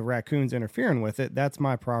don't want the raccoons interfering with it, that's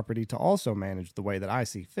my property to also manage the way that I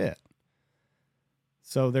see fit.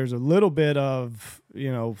 So there's a little bit of,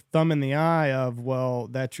 thumb in the eye of, well,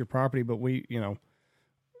 that's your property, but we're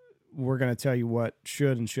going to tell you what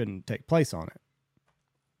should and shouldn't take place on it.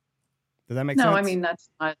 Does that make sense? No, I mean, that's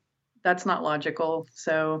not logical.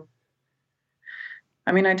 So,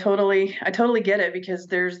 I mean, I totally get it, because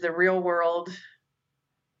there's the real world,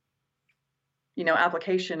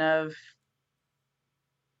 application of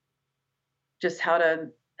just how to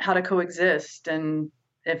coexist. And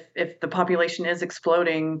if the population is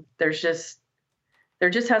exploding, there just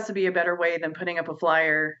has to be a better way than putting up a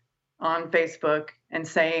flyer on Facebook and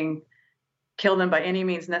saying, kill them by any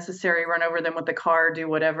means necessary, run over them with the car, do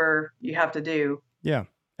whatever you have to do. Yeah.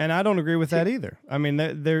 And I don't agree with that either. I mean,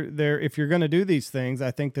 if you're going to do these things, I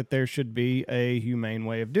think that there should be a humane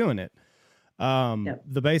way of doing it.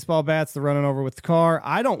 The baseball bats, the running over with the car.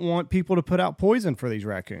 I don't want people to put out poison for these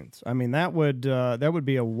raccoons. I mean, that would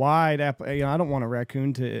be a wide I don't want a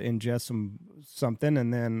raccoon to ingest something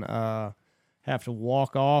and then have to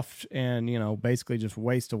walk off and basically just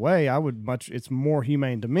waste away. It's more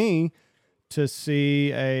humane to me to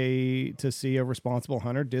see a responsible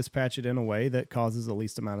hunter dispatch it in a way that causes the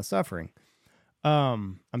least amount of suffering.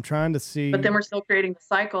 I'm trying to see. But then we're still creating the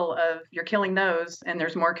cycle of you're killing those and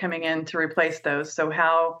there's more coming in to replace those.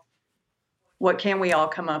 So what can we all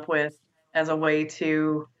come up with as a way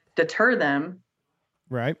to deter them?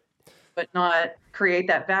 Right. But not create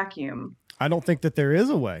that vacuum. I don't think that there is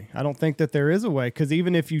a way. Because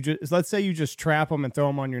even if let's say you just trap them and throw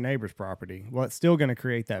them on your neighbor's property, well, it's still going to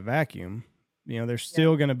create that vacuum. There's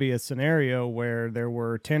still going to be a scenario where there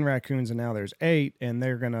were 10 raccoons and now there's 8, and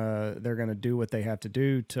they're gonna do what they have to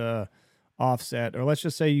do to offset. Or let's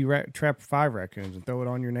just say you trap 5 raccoons and throw it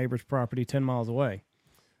on your neighbor's property 10 miles away.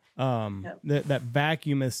 That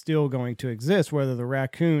vacuum is still going to exist whether the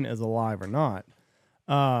raccoon is alive or not.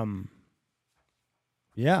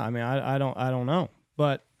 Yeah, I mean, I don't know,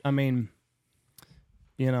 but I mean,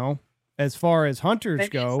 as far as hunters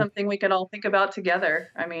Maybe go, it's something we could all think about together.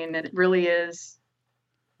 I mean, it really is.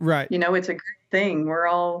 Right. It's a great thing. We're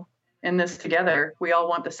all in this together. We all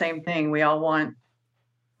want the same thing. We all want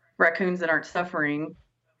raccoons that aren't suffering,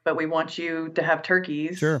 but we want you to have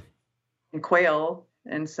turkeys. Sure. And quail.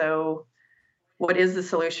 And so what is the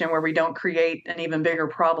solution where we don't create an even bigger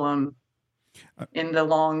problem in the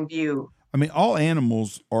long view. I mean, all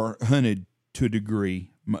animals are hunted to a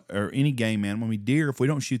degree, or any game animal. I mean, deer, if we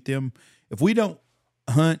don't shoot them, if we don't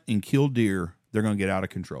hunt and kill deer, they're going to get out of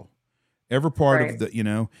control. Every part of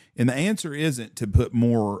the, and the answer isn't to put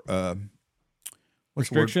more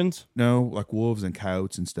restrictions. No, like wolves and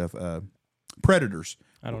coyotes and stuff. Predators.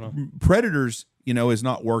 I don't know. Predators, is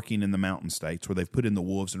not working in the mountain states where they've put in the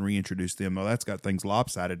wolves and reintroduced them. Well, that's got things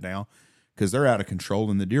lopsided now because they're out of control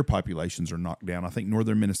and the deer populations are knocked down. I think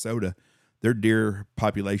northern Minnesota, their deer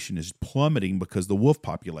population is plummeting because the wolf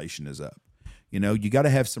population is up. You got to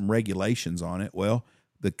have some regulations on it. Well,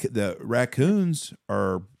 the raccoons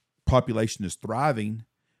population is thriving,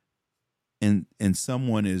 and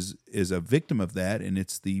someone is a victim of that, and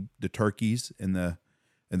it's the turkeys and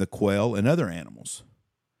the quail and other animals.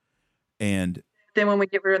 And then when we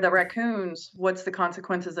get rid of the raccoons, what's the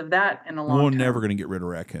consequences of that in the long term? We're never going to get rid of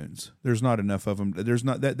raccoons. There's not enough of them. They're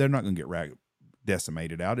not going to get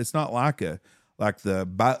decimated out. It's not like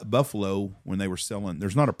the buffalo when they were selling.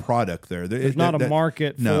 There's not a product there. There's not a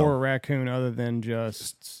market for a raccoon other than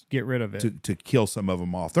just get rid of it. To kill some of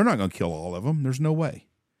them off. They're not going to kill all of them. There's no way.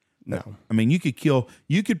 No. I mean, you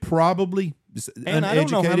could probably. And I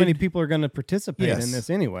don't know how many people are going to participate in this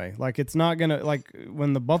anyway. Like, it's not going to, like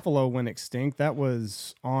when the buffalo went extinct, that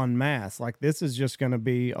was en masse. Like, this is just going to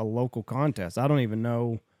be a local contest. I don't even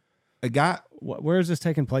know. A guy, where is this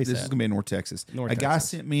taking place? This is going to be in North Texas. Guy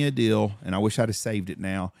sent me a deal, and I wish I'd have saved it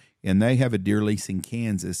now. And they have a deer lease in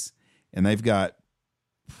Kansas, and they've got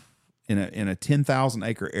in a 10,000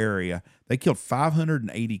 acre area, they killed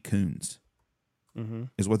 580 coons. Mm-hmm.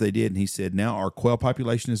 Is what they did, and he said now our quail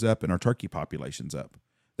population is up and our turkey population's up.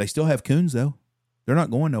 They still have coons though; they're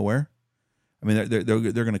not going nowhere. I mean, they're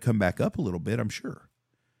going to come back up a little bit, I'm sure.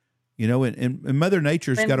 And Mother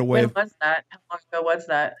Nature's got a way. When was that? How long ago was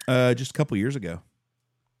that? Just a couple years ago.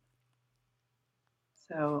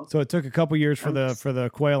 So it took a couple years for the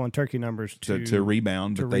quail and turkey numbers to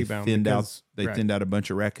rebound, but they thinned out a bunch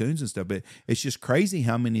of raccoons and stuff. But it's just crazy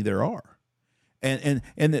how many there are. And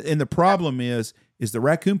the problem is the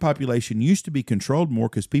raccoon population used to be controlled more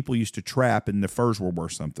because people used to trap and the furs were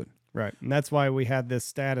worth something. Right, and that's why we had this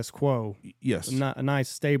status quo. Yes, a nice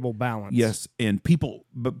stable balance. Yes, and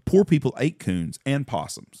poor people ate coons and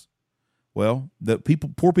possums. Well,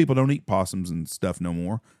 poor people don't eat possums and stuff no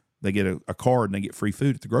more. They get a card and they get free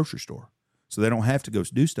food at the grocery store, so they don't have to go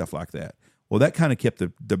do stuff like that. Well, that kind of kept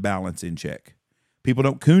the balance in check. People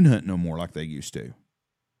don't coon hunt no more like they used to.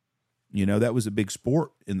 That was a big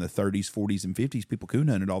sport in the 30s, 40s, and 50s. People coon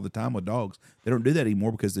hunted all the time with dogs. They don't do that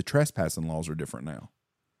anymore because the trespassing laws are different now.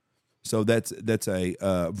 So that's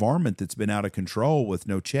a varmint that's been out of control with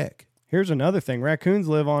no check. Here's another thing. Raccoons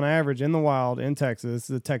live on average in the wild in Texas. This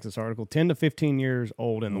is a Texas article, 10 to 15 years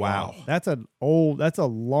old in the wild. That's a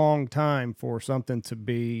long time for something to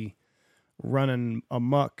be running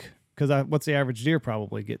amok. Because what's the average deer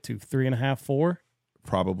probably get to? 3.5, 4?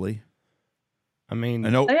 Probably. I mean,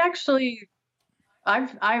 they actually,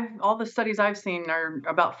 I've all the studies I've seen are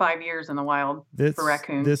about 5 years in the wild for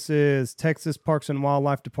raccoons. This is Texas Parks and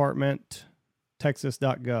Wildlife Department,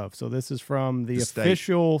 texas.gov. So this is from the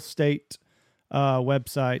official state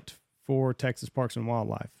website for Texas Parks and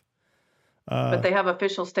Wildlife. But they have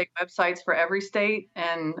official state websites for every state,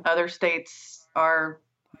 and other states are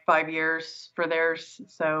 5 years for theirs.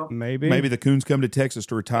 So maybe the coons come to Texas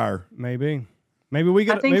to retire. Maybe we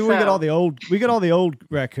get all the old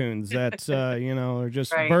raccoons that are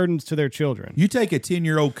just burdens to their children. You take a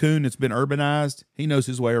 10-year-old coon that's been urbanized, he knows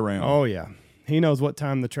his way around. Oh yeah, he knows what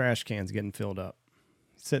time the trash can's getting filled up,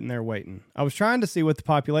 sitting there waiting. I was trying to see what the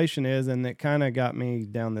population is, and it kind of got me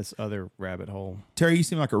down this other rabbit hole. Terry, you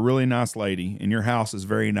seem like a really nice lady, and your house is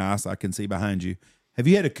very nice. I can see behind you. Have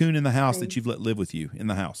you had a coon in the house that you've let live with you in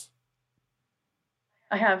the house?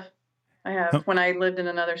 I have. When I lived in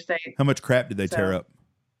another state. How much crap did they tear up?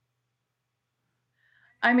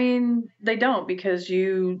 I mean, they don't, because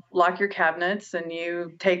you lock your cabinets and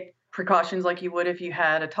you take precautions like you would if you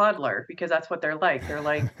had a toddler, because that's what they're like. They're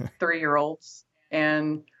like 3-year-olds,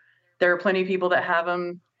 and there are plenty of people that have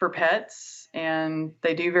them for pets, and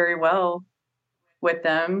they do very well with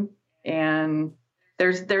them. And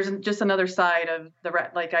there's just another side of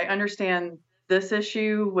like, I understand this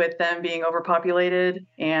issue with them being overpopulated,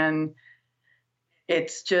 and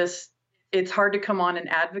it's hard to come on and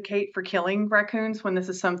advocate for killing raccoons when this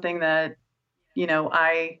is something that,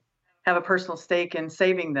 I have a personal stake in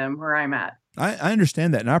saving them where I'm at. I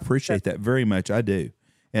understand that, and I appreciate that very much. I do.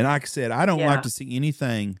 And like I said, I don't like to see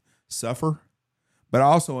anything suffer, but I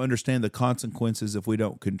also understand the consequences if we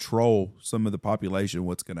don't control some of the population,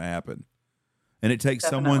 what's going to happen. And it takes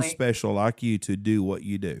someone special like you to do what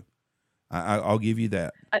you do. I'll give you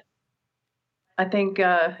that. I think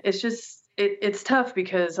it's just it's tough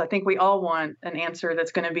because I think we all want an answer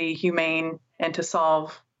that's going to be humane and to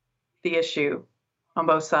solve the issue on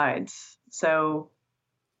both sides. So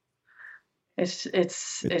it's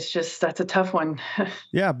just that's a tough one.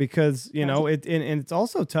 Yeah, because and it's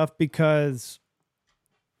also tough because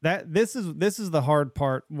this is the hard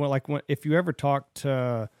part. Well, like if you ever talk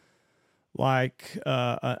to like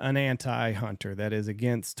an anti-hunter that is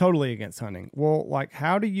totally against hunting, well, like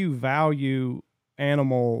how do you value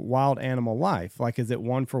wild animal life? Like, is it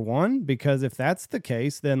 1 for 1? Because if that's the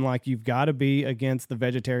case, then like you've got to be against the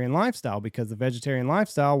vegetarian lifestyle, because the vegetarian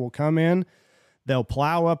lifestyle will come in, they'll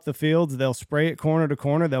plow up the fields, they'll spray it corner to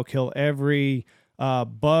corner, they'll kill every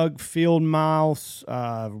bug, field mouse,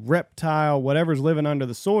 reptile, whatever's living under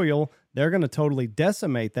the soil. They're going to totally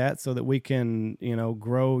decimate that so that we can,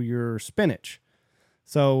 grow your spinach.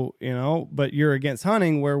 So, but you're against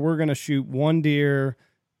hunting, where we're going to shoot one deer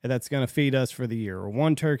that's going to feed us for the year, or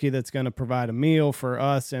one turkey that's going to provide a meal for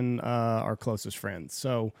us and our closest friends.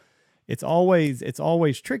 So it's always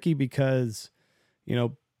tricky because,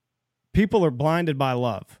 people are blinded by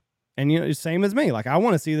love. And, same as me, like I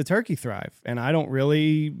want to see the turkey thrive, and I don't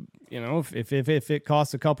really, if it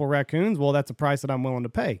costs a couple raccoons, well, that's a price that I'm willing to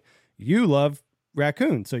pay. You love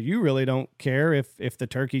raccoons, so you really don't care if the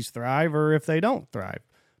turkeys thrive or if they don't thrive.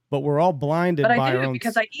 But we're all blinded by our own.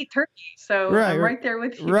 Because I eat turkey, so I'm right there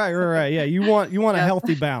with you. Right. Yeah, you want a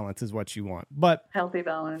healthy balance is what you want. But healthy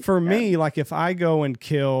balance for me, like if I go and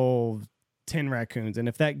kill 10 raccoons, and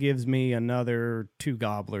if that gives me another 2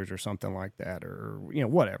 gobblers or something like that, or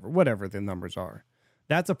whatever the numbers are,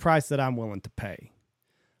 that's a price that I'm willing to pay.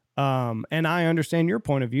 And I understand your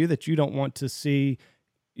point of view that you don't want to see.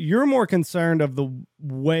 You're more concerned of the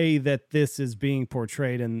way that this is being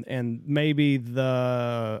portrayed, and maybe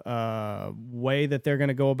the way that they're going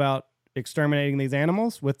to go about exterminating these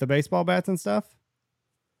animals with the baseball bats and stuff.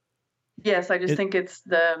 Yes, I just think it's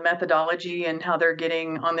the methodology and how they're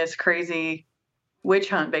getting on this crazy witch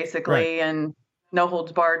hunt, basically, right. And no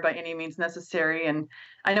holds barred by any means necessary. And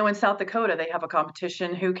I know in South Dakota, they have a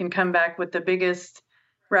competition who can come back with the biggest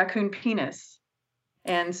raccoon penis.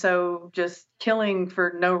 And so just killing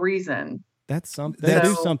for no reason. That's something. They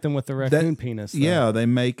do something with the raccoon penis. Though. Yeah, they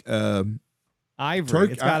make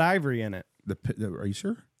ivory. It's got ivory in it. Are you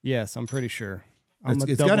sure? Yes, I'm pretty sure.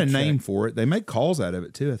 It's got a name for it. They make calls out of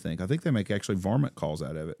it too. I think they make actually varmint calls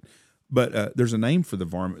out of it. But there's a name for the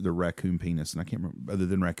raccoon penis, and I can't remember other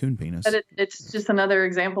than raccoon penis. But it's just another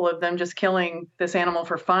example of them just killing this animal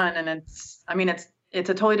for fun. And it's a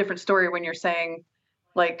totally different story when you're saying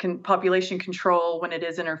like population control when it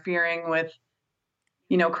is interfering with,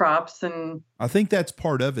 crops. And I think that's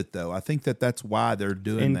part of it, though. I think that's why they're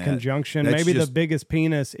doing that. In conjunction, maybe the biggest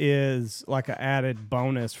penis is like an added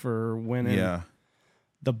bonus for winning. Yeah.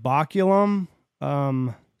 The baculum,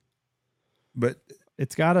 but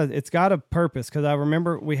it's got a purpose, because I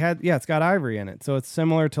remember it's got ivory in it, so it's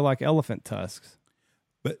similar to like elephant tusks.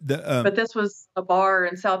 But but this was a bar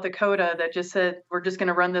in South Dakota that just said we're just going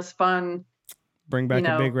to run this fun, bring back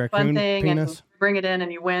a big raccoon fun thing penis, and bring it in,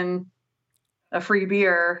 and you win a free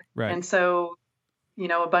beer. Right. And so,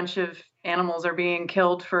 a bunch of animals are being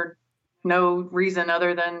killed for no reason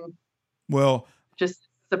other than just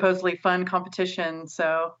supposedly fun competition.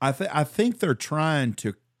 So I think they're trying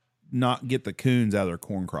to not get the coons out of their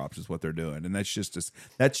corn crops is what they're doing, and that's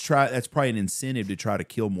probably an incentive to try to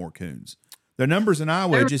kill more coons. Their numbers in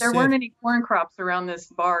Iowa there weren't any corn crops around this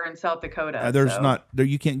bar in South Dakota.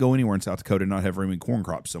 You can't go anywhere in South Dakota and not have very many corn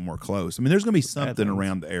crops somewhere close. I mean, there's going to be something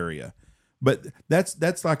around the area, but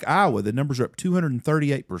that's like Iowa. The numbers are up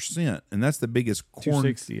 238%, and that's the biggest corn.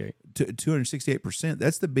 268%.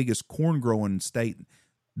 That's the biggest corn growing state.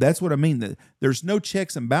 That's what I mean. That there's no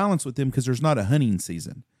checks and balance with them because there's not a hunting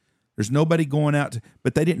season. There's nobody going out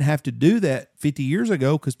but they didn't have to do that 50 years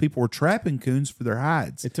ago because people were trapping coons for their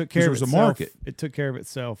hides. It took care of itself. A market. It took care of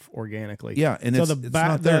itself organically. Yeah, and so it's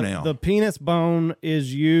not there now. The penis bone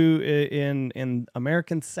is in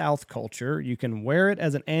American South culture. You can wear it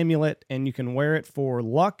as an amulet, and you can wear it for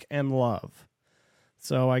luck and love.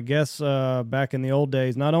 So I guess back in the old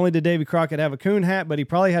days, not only did Davy Crockett have a coon hat, but he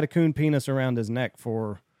probably had a coon penis around his neck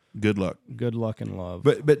for good luck and love.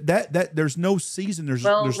 But that there's no season. There's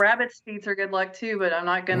rabbit's feet are good luck too, but I'm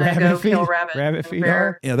not gonna go kill rabbit. Rabbit feet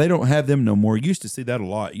are? Yeah, they don't have them no more. You used to see that a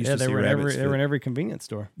lot. They were in every convenience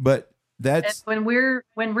store. But that's when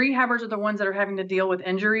rehabbers are the ones that are having to deal with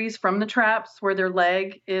injuries from the traps where their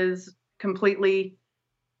leg is completely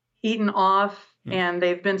eaten off and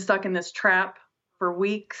they've been stuck in this trap for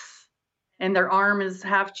weeks and their arm is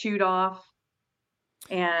half chewed off.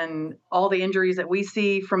 and all the injuries that we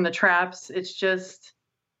see from the traps. It's just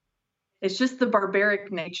the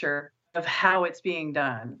barbaric nature of how it's being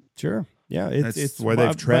done. Sure. Yeah. It's the way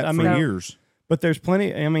they've trapped for years. But there's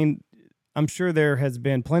plenty. I mean, I'm sure there has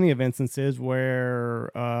been plenty of instances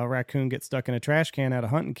where a raccoon gets stuck in a trash can at a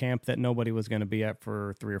hunting camp that nobody was going to be at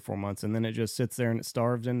for 3 or 4 months, and then it just sits there and it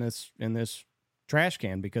starves in this trash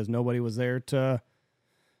can because nobody was there to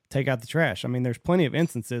take out the trash. I mean, there's plenty of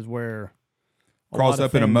instances where crawls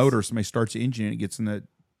up in a motor, somebody starts the engine, and it gets in that.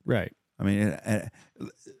 Right. I mean,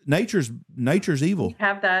 nature's evil. We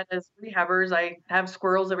have that as rehabbers. I have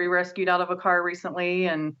squirrels that we rescued out of a car recently,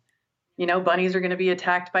 and bunnies are going to be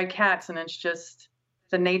attacked by cats, and it's just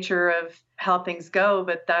the nature of how things go.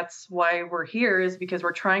 But that's why we're here, is because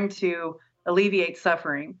we're trying to alleviate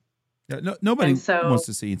suffering. Yeah, nobody wants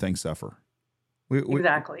to see anything suffer.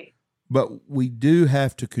 Exactly. But we do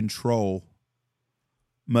have to control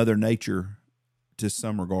Mother Nature to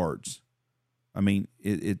some regards. I mean,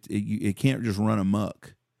 it can't just run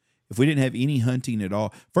amok. If we didn't have any hunting at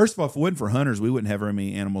all, first of all, if it wasn't for hunters, we wouldn't have very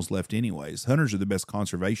many animals left anyways. Hunters are the best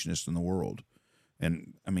conservationists in the world.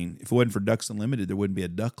 And I mean, if it wasn't for Ducks Unlimited, there wouldn't be a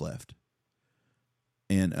duck left.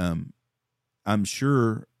 And I'm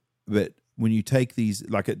sure that when you take these,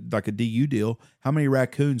 like a DU deal, how many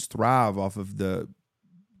raccoons thrive off of the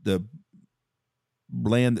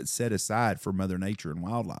land that's set aside for Mother Nature and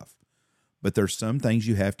wildlife? But there's some things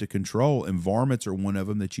you have to control, and varmints are one of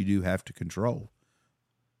them that you do have to control.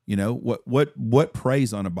 What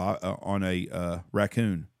preys on a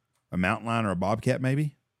raccoon? A mountain lion or a bobcat,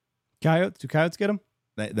 maybe? Coyotes? Do coyotes get them?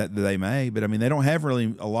 They may, but I mean, they don't have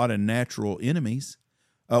really a lot of natural enemies.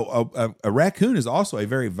 A raccoon is also a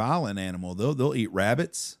very violent animal. They'll eat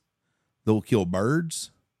rabbits. They'll kill birds,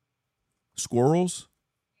 squirrels.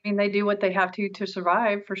 I mean, they do what they have to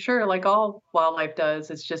survive, for sure, like all wildlife does.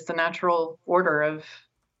 It's just the natural order of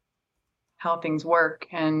how things work.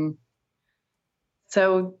 And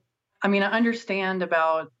so, I mean, I understand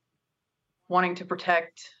about wanting to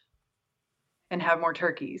protect and have more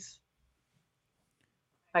turkeys.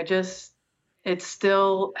 It's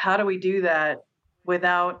still, how do we do that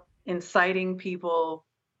without inciting people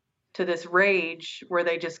to this rage where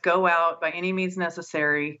they just go out by any means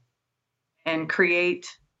necessary and create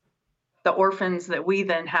the orphans that we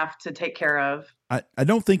then have to take care of? I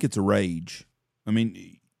don't think it's a rage. I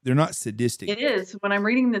mean, they're not sadistic. It is. When I'm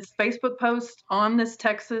reading this Facebook post on this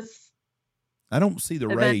Texas, I don't see the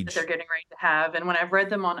rage that they're getting ready to have. And when I've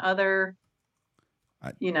read them on other,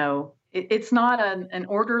 it's not an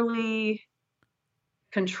orderly,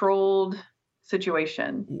 controlled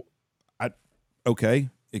situation.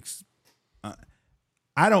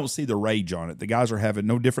 I don't see the rage on it. The guys are having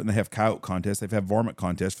no different than they have coyote contests. They've had varmint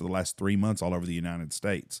contests for the last 3 months all over the United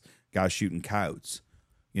States. Guys shooting coyotes.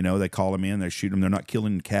 They call them in, they shoot them. They're not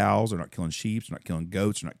killing cows. They're not killing sheep. They're not killing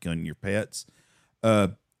goats. They're not killing your pets.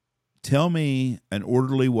 Tell me an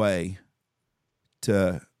orderly way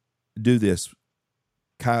to do this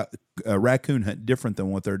raccoon hunt different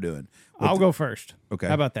than what they're doing. I'll go first. Okay.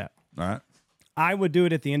 How about that? All right. I would do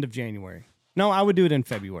it at the end of January. No, I would do it in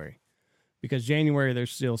February. Because January,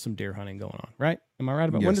 there's still some deer hunting going on, right? Am I right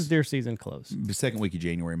about when does deer season close? The second week of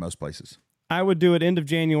January, most places. I would do it end of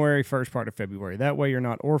January, first part of February. That way you're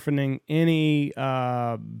not orphaning any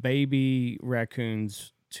baby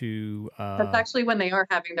raccoons to... That's actually when they are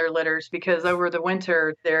having their litters, because over the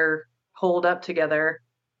winter, they're holed up together.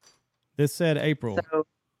 This said April. So,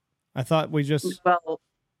 I thought we just... Well,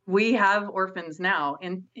 we have orphans now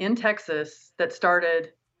in Texas that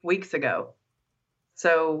started weeks ago.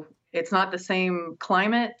 So... it's not the same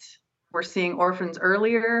climate. We're seeing orphans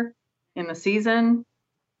earlier in the season.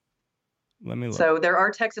 Let me look. So there are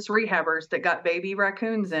Texas rehabbers that got baby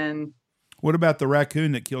raccoons in. What about the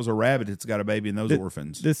raccoon that kills a rabbit that's got a baby in those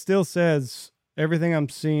orphans? This still says, everything I'm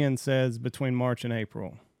seeing says between March and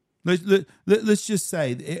April. Let's just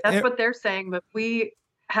say. That's what they're saying, but we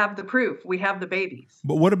have the proof. We have the babies.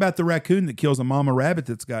 But what about the raccoon that kills a mama rabbit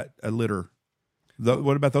that's got a litter?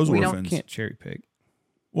 What about those orphans? We can't cherry pick.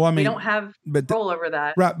 Well, I mean, we don't have control over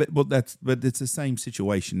that, right? But it's the same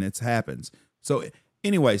situation. It happens. So,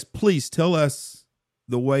 anyways, please tell us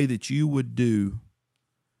the way that you would do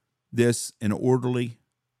this in an orderly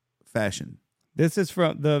fashion. This is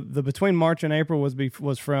from the between March and April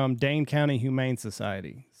was from Dane County Humane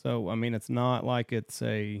Society. So, I mean, it's not like it's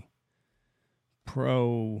a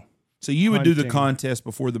pro. So you would do the contest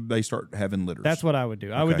before they start having litters. That's what I would do.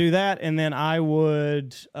 Okay. I would do that, and then I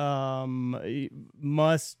would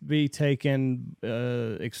must be taken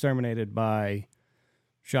exterminated by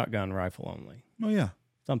shotgun rifle only. Oh yeah,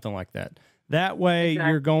 something like that. That way,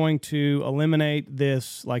 you're going to eliminate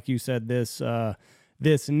this, like you said, this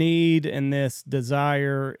this need and this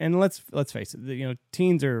desire, and let's face it,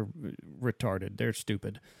 teens are retarded. They're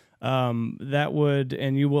stupid. That would,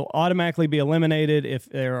 and you will automatically be eliminated if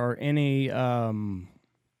there are any,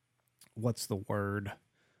 what's the word?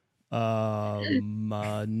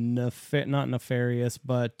 Not nefarious,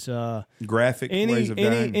 but graphic ways of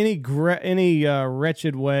dying. Any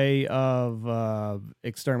wretched way of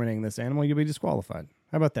exterminating this animal, you'll be disqualified.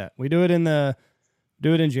 How about that? We do it in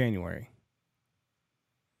January.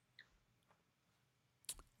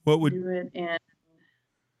 What would do it in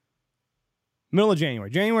middle of January,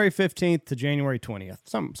 January 15th to January 20th,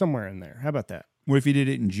 somewhere in there. How about that? What if you did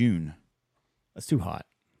it in June? That's too hot.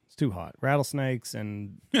 It's too hot. Rattlesnakes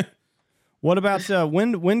and. What about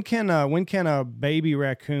when can a baby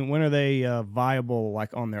raccoon, when are they viable,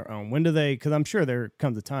 like on their own? When do they? Because I'm sure there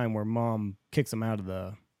comes a time where mom kicks them out of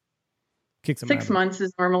the. 6 months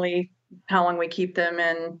is normally how long we keep them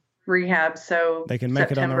in rehab. So they can make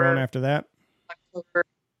it on their own after that. October,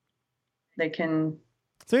 they can.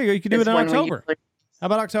 So there you go. You can do it in October. How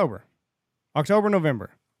about October? October, November.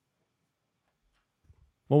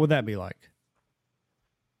 What would that be like?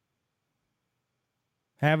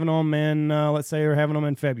 Having them in, let's say, or having them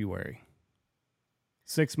in February.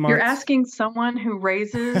 6 months. You're asking someone who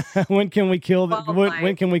raises. When can we kill?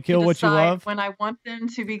 When can we kill what you love? When I want them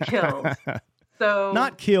to be killed. So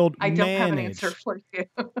not killed. I don't have an answer for you.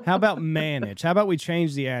 How about manage? How about we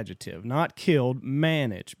change the adjective? Not killed,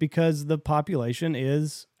 manage, because the population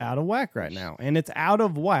is out of whack right now, and it's out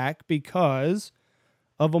of whack because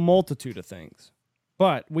of a multitude of things.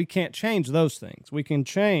 But we can't change those things. We can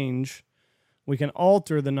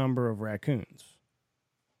alter the number of raccoons.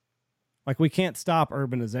 Like, we can't stop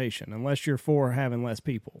urbanization unless you're for having less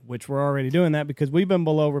people, which we're already doing that because we've been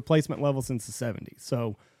below replacement level since the 70s.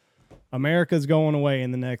 So America's going away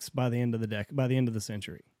by the end of the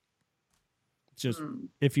century. It's just,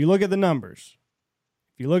 if you look at the numbers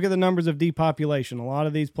of depopulation, a lot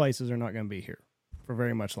of these places are not going to be here for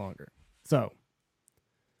very much longer. So,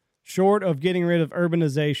 short of getting rid of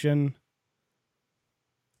urbanization,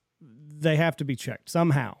 they have to be checked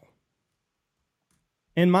somehow.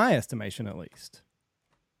 In my estimation, at least.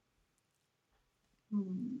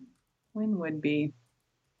 When would be?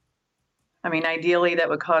 I mean, ideally, that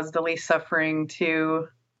would cause the least suffering to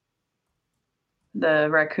the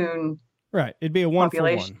raccoon. Right. It'd be a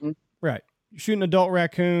population. 1-for-1. Right. Shooting adult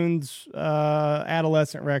raccoons,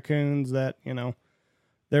 adolescent raccoons that,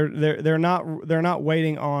 they're not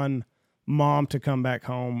waiting on mom to come back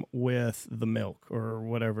home with the milk or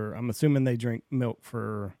whatever. I'm assuming they drink milk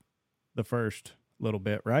for the first little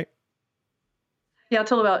bit, right? Yeah,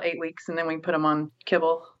 till about 8 weeks, and then we put them on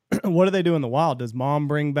kibble. What do they do in the wild? Does mom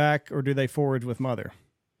bring back, or do they forage with mother?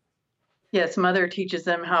 Yes, mother teaches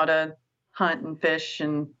them how to hunt and fish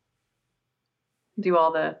and do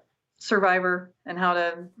all the survivor and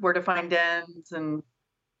where to find dens and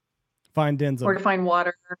find dens, where to find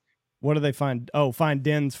water. What do they find? Oh, find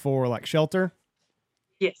dens for like shelter?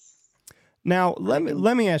 Yes. Now, let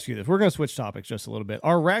me ask you this. We're going to switch topics just a little bit.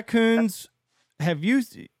 Are raccoons,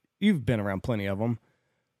 you've been around plenty of them.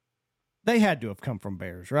 They had to have come from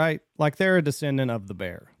bears, right? Like, they're a descendant of the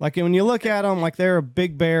bear. Like, when you look at them, like, they're a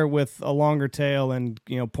big bear with a longer tail and,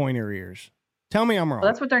 pointer ears. Tell me I'm wrong.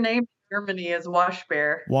 Well, that's what their name in Germany is, wash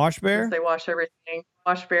bear. Wash bear? They wash everything.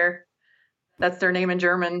 Wash bear. That's their name in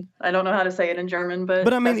German. I don't know how to say it in German,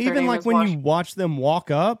 but I mean, even like when you watch them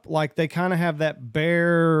walk up, like, they kind of have that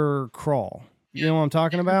bear crawl. You know what I'm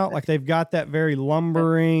talking about? Like, they've got that very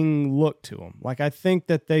lumbering look to them. Like, I think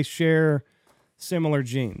that they share similar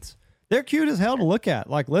genes. They're cute as hell to look at.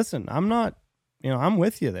 Like, listen, I'm not, I'm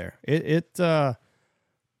with you there.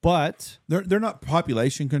 But they're not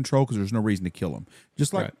population control because there's no reason to kill them.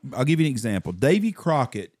 Just like, right. I'll give you an example. Davy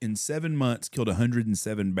Crockett in 7 months killed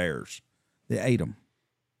 107 bears. They ate them.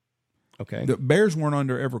 Okay. The bears weren't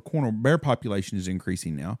under every corner. Bear population is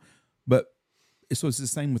increasing now, but so it's the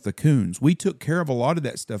same with the coons. We took care of a lot of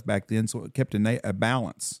that stuff back then, so it kept a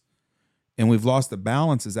balance. And we've lost the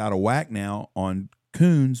balance is out of whack now on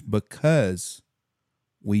coons because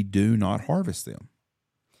we do not harvest them.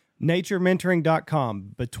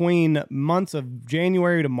 NatureMentoring.com, between months of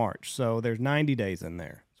January to March. So there's 90 days in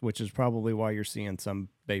there, which is probably why you're seeing some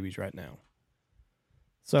babies right now.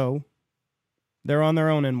 So they're on their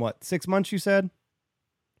own in what, 6 months, you said?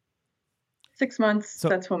 6 months. So,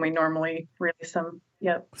 that's when we normally release them.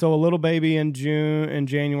 Yep. So a little baby in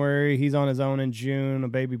January, he's on his own in June. A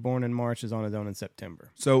baby born in March is on his own in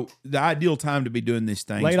September. So the ideal time to be doing these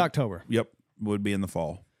things. Late October. Yep. Would be in the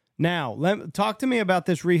fall. Now, talk to me about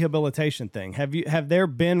this rehabilitation thing. Have there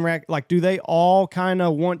been, do they all kind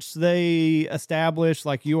of, once they establish,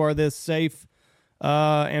 like, you are this safe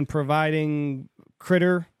and providing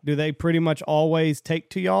critter, do they pretty much always take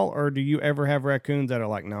to y'all, or do you ever have raccoons that are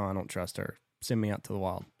like, no, I don't trust her, send me out to the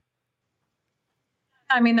wild?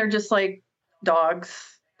 I mean, they're just like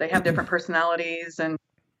dogs. They have different personalities, and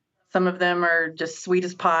some of them are just sweet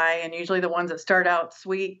as pie. And usually the ones that start out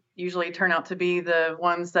sweet usually turn out to be the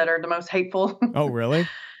ones that are the most hateful. Oh, really?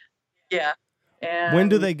 Yeah. And when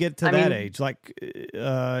do they get to I that mean, age? Like,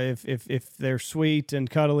 if they're sweet and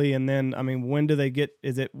cuddly, and then, I mean, when do they get?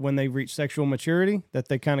 Is it when they reach sexual maturity that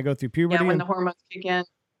they kind of go through puberty? yeah, when the hormones kick in,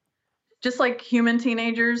 just like human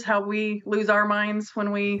teenagers, how we lose our minds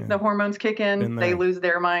when the hormones kick in, they lose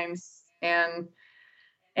their minds.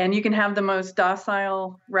 And you can have the most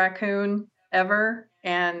docile raccoon ever,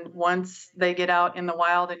 and once they get out in the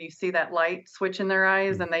wild and you see that light switch in their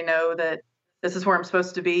eyes, and they know that this is where I'm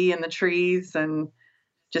supposed to be in the trees, and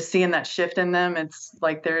just seeing that shift in them, it's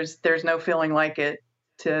like there's no feeling like it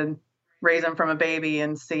to raise them from a baby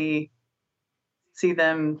and see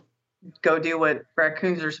them go do what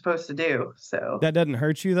raccoons are supposed to do. So that doesn't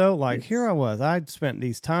hurt you though. Like, here I was, I spent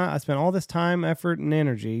all this time, effort, and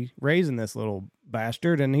energy raising this little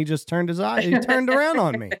bastard, and he just turned he turned around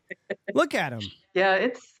on me. Look at him. Yeah,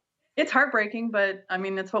 it's heartbreaking, but I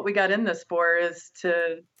mean, it's what we got in this for, is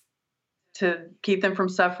to keep them from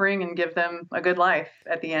suffering and give them a good life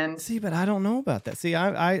at the end. See, but I don't know about that. See,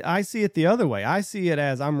 I see it the other way. I see it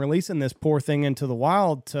as I'm releasing this poor thing into the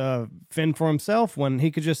wild to fend for himself, when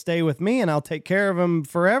he could just stay with me and I'll take care of him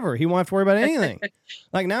forever. He won't have to worry about anything.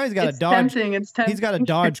 Like, now he's got to dodge. It's tempting. He's got to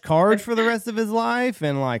dodge cars for the rest of his life.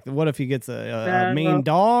 And like, what if he gets a mean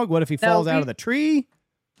dog? What if he falls out of the tree?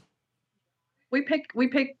 We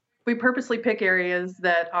purposely pick areas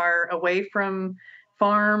that are away from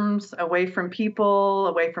farms, away from people,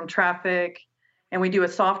 away from traffic. And we do a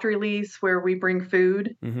soft release where we bring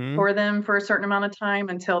food for them for a certain amount of time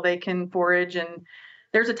until they can forage. And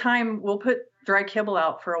there's a time we'll put dry kibble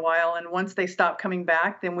out for a while. And once they stop coming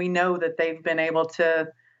back, then we know that they've been able to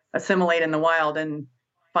assimilate in the wild and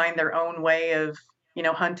find their own way of,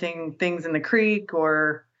 hunting things in the creek,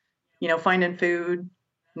 or, finding food,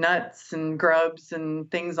 nuts and grubs and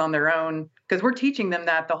things on their own, because we're teaching them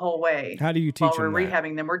that the whole way. How do you teach them while we're that?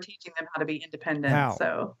 rehabbing them? We're teaching them how to be independent.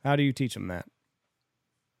 How do you teach them that?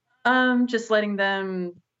 Just letting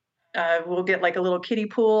them, we'll get like a little kiddie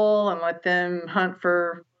pool and let them hunt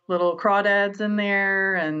for little crawdads in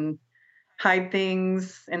there and hide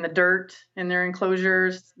things in the dirt in their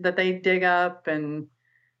enclosures that they dig up, and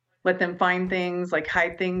let them find things, like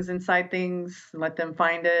hide things inside things and let them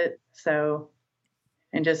find it.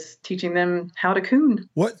 And just teaching them how to coon.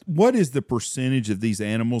 What is the percentage of these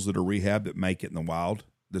animals that are rehabbed that make it in the wild,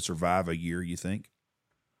 that survive a year, you think?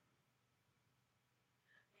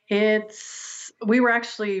 We were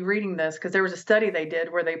actually reading this because there was a study they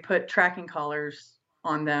did where they put tracking collars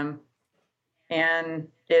on them. And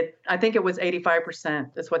I think it was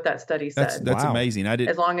 85%. That's what that study said. That's amazing.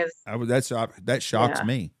 That shocks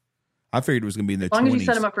me. I figured it was going to be in the 20s. As long as you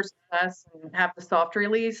set them up for success and have the soft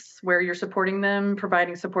release where you're supporting them,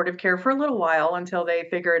 providing supportive care for a little while until they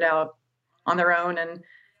figure it out on their own. And,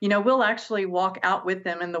 we'll actually walk out with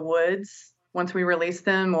them in the woods. Once we release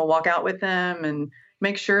them, we'll walk out with them and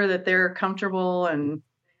make sure that they're comfortable and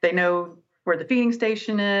they know where the feeding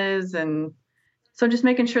station is. And so just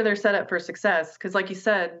making sure they're set up for success. Because like you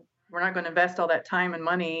said, we're not going to invest all that time and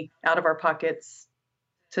money out of our pockets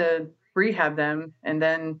to rehab them and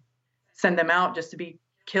then send them out just to be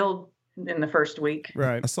killed in the first week.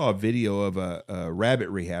 Right. I saw a video of a rabbit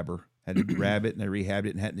rehabber. Had a rabbit and they rehabbed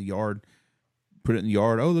it and had it in the yard. Put it in the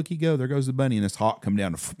yard. Oh, look, there goes the bunny. And this hawk come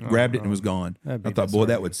down and grabbed it and it was gone. I thought, boy,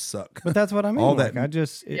 that would suck. But that's what I mean.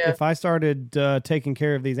 If I started taking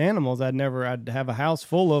care of these animals, I'd have a house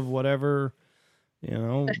full of whatever,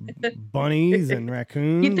 bunnies and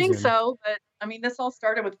raccoons. You'd think so, but I mean, this all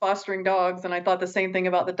started with fostering dogs, and I thought the same thing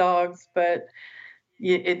about the dogs, but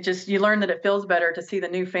you learn that it feels better to see the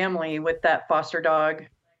new family with that foster dog,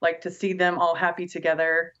 like to see them all happy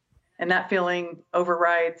together. And that feeling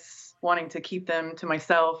overrides wanting to keep them to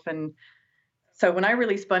myself. And so when I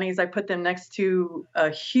release bunnies, I put them next to a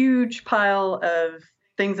huge pile of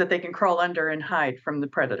things that they can crawl under and hide from the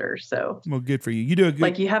predator. So, well, good for you. You do a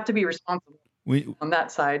good. You have to be responsible on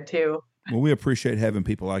that side too. Well, we appreciate having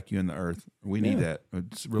people like you in the earth. We need that.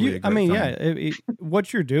 It's really a great thing.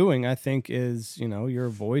 What you're doing, I think, is, you're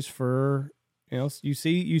a voice for, you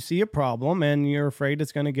see a problem and you're afraid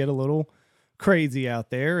it's going to get a little crazy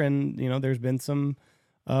out there. And, there's been some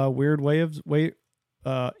weird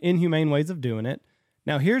inhumane ways of doing it.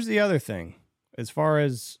 Now, here's the other thing. As far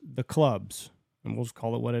as the clubs, and we'll just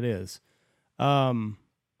call it what it is.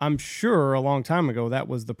 I'm sure a long time ago that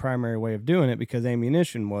was the primary way of doing it because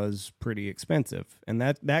ammunition was pretty expensive. And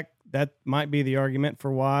that might be the argument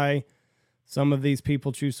for why some of these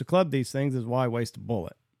people choose to club these things is why waste a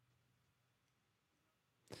bullet.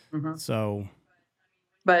 Mm-hmm. So,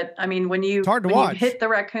 but I mean, when you hit the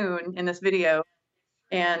raccoon in this video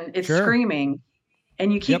and it's screaming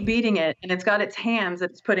and you keep beating it and it's got its hands that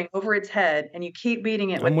it's putting over its head and you keep beating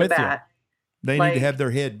it with the bat. They need to have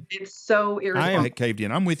their head. It's so irresponsible. Caved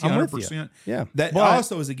in. I'm with you 100%. Yeah. That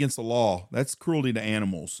also is against the law. That's cruelty to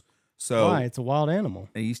animals. So why? It's a wild animal.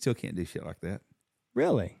 And you still can't do shit like that.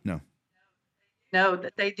 Really? No. No,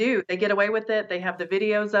 they do. They get away with it. They have the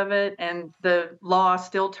videos of it, and the law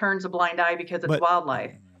still turns a blind eye because it's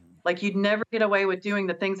wildlife. Like you'd never get away with doing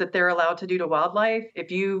the things that they're allowed to do to wildlife.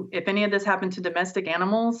 If any of this happened to domestic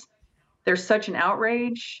animals, there's such an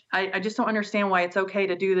outrage. I just don't understand why it's okay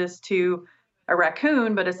to do this to a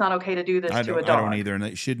raccoon, but it's not okay to do this to a dog. I don't either, and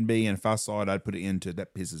it shouldn't be. And if I saw it, I'd put it into.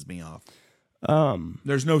 That pisses me off.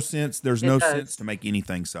 There's no sense. There's no sense to make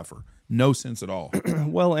anything suffer. No sense at all.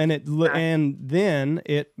 Well, and then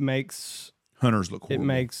it makes hunters look horrible. It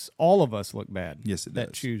makes all of us look bad. Yes, it does.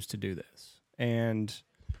 That choose to do this, and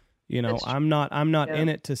I'm not in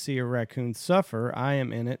it to see a raccoon suffer. I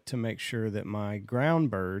am in it to make sure that my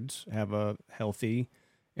ground birds have a healthy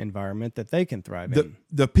environment that they can thrive in.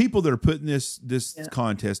 The people that are putting this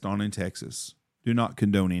contest on in Texas do not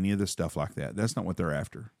condone any of the stuff like that. That's not what they're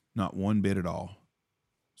after. Not one bit at all.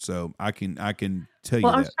 So I can tell you that.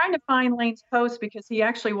 Well, I was trying to find Lane's post because he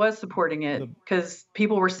actually was supporting it because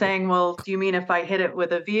people were saying, well, do you mean if I hit it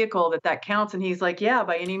with a vehicle that counts? And he's like, yeah,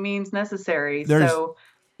 by any means necessary. So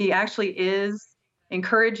he actually is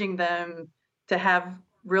encouraging them to have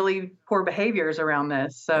really poor behaviors around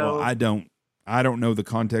this. So well, I don't know the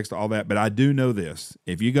context of all that, but I do know this.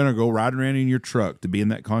 If you're going to go riding around in your truck to be in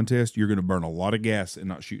that contest, you're going to burn a lot of gas and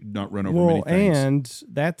not run over many things. And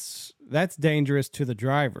that's dangerous to the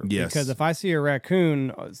driver. Yes. Because if I see a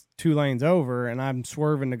raccoon 2 lanes over and I'm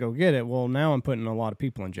swerving to go get it, well, now I'm putting a lot of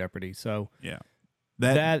people in jeopardy. So yeah,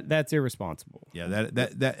 that's irresponsible. Yeah,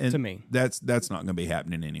 that to me, that's not going to be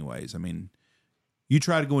happening anyways. I mean, you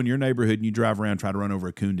try to go in your neighborhood and you drive around, try to run over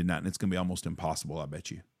a coon tonight, and it's going to be almost impossible. I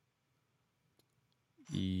bet you.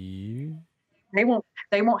 Yeah. They won't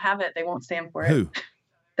have it. They won't stand for it. Who?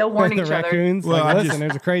 They'll warn the each raccoons? other. Well, listen,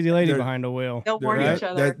 there's a crazy lady behind the wheel. They'll warn each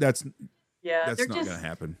other. That's not just going to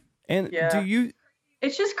happen. And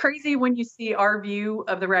it's just crazy when you see our view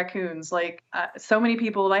of the raccoons. Like so many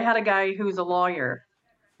people, I had a guy who's a lawyer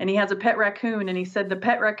and he has a pet raccoon and he said the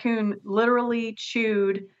pet raccoon literally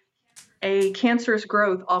chewed a cancerous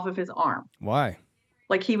growth off of his arm. Why?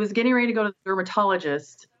 Like he was getting ready to go to the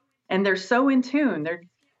dermatologist and they're so in tune.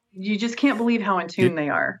 You just can't believe how in tune they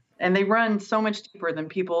are. And they run so much deeper than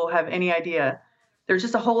people have any idea. There's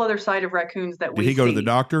just a whole other side of raccoons that we see. Did he go to the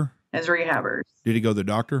doctor? As rehabbers. Did he go to the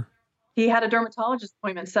doctor? He had a dermatologist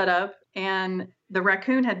appointment set up and the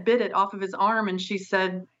raccoon had bit it off of his arm and she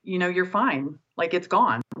said, you're fine. Like it's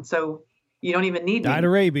gone. So you don't even need me. Died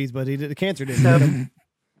of rabies, but the cancer didn't hit him.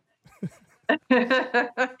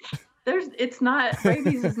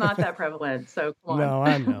 Rabies is not that prevalent. So come on. No,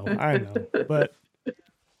 I know. But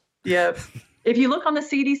yeah, if you look on the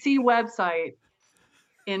CDC website,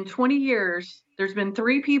 in 20 years, there's been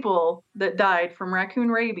 3 people that died from raccoon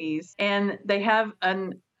rabies, and they have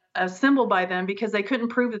a symbol by them because they couldn't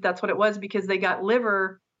prove that that's what it was because they got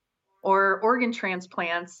liver or organ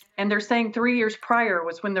transplants, and they're saying 3 years prior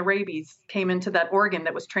was when the rabies came into that organ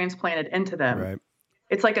that was transplanted into them. Right.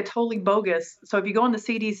 It's like a totally bogus. So if you go on the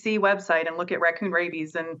CDC website and look at raccoon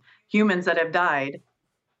rabies and humans that have died,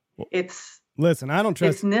 listen, I don't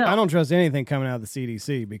trust anything coming out of the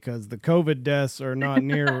CDC because the COVID deaths are not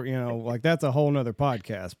near, like that's a whole nother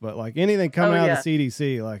podcast, but like anything coming out of the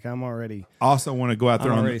CDC, like I'm already. Also want to go out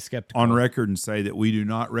there on record and say that we do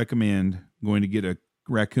not recommend going to get a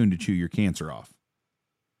raccoon to chew your cancer off.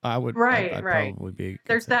 I would right. Probably be.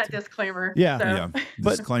 There's that disclaimer. Yeah, so. Yeah.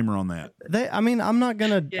 Disclaimer on that. I'm not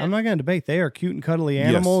gonna debate. They are cute and cuddly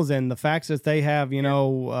animals, and the facts that they have,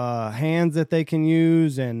 hands that they can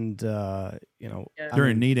use, and they're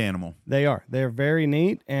a neat animal. They are. They're very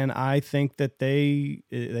neat, and I think that they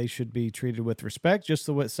should be treated with respect, just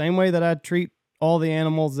the same way that I treat all the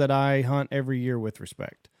animals that I hunt every year with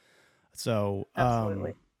respect. So,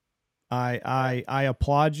 absolutely. I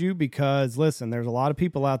applaud you because listen, there's a lot of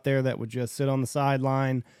people out there that would just sit on the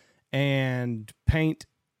sideline and paint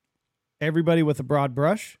everybody with a broad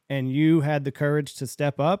brush, and you had the courage to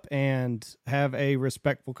step up and have a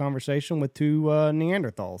respectful conversation with 2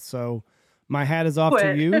 Neanderthals. So my hat is off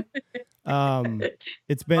to you.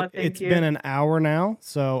 It's been thank you. been an hour now,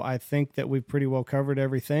 so I think that we've pretty well covered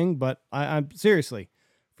everything. But I'm seriously,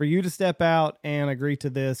 for you to step out and agree to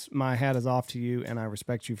this, my hat is off to you, and I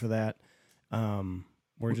respect you for that.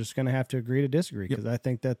 We're just going to have to agree to disagree because I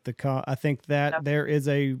think that there is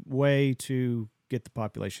a way to get the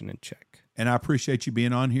population in check. And I appreciate you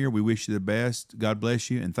being on here. We wish you the best. God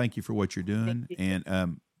bless you, and thank you for what you're doing.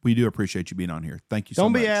 And we do appreciate you being on here. Thank you so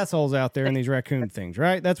much. Don't be assholes out there in these raccoon things,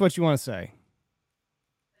 right? That's what you want to say.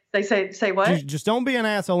 They say what? Just don't be an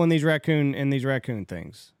asshole in these raccoon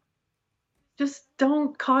things. Just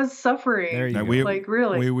don't cause suffering. There you go.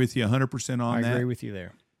 Really. We're with you 100% on that. I agree with you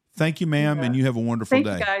there. Thank you, ma'am, and you have a wonderful day.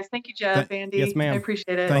 Thank you, guys. Thank you, Jeff, Andy. Yes, ma'am. I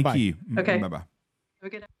appreciate it. Thank Bye-bye. you. Okay. Bye-bye. Have a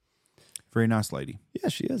good day. Very nice lady. Yeah,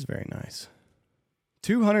 she is very nice.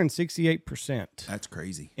 268% That's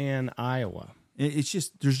crazy. in Iowa. It's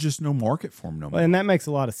just, there's just no market for them no more. And that makes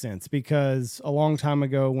a lot of sense because a long time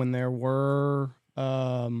ago when there were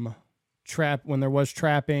when there was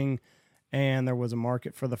trapping and there was a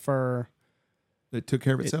market for the fur, It took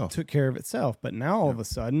care of itself. It took care of itself. But now all of a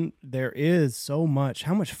sudden there is so much.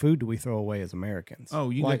 How much food do we throw away as Americans? Oh,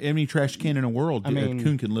 you got any trash can in the world, I mean, a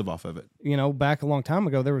coon can live off of it. You know, back a long time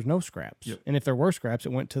ago, there was no scraps. Yep. And if there were scraps,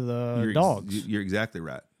 it went to the dogs. You're exactly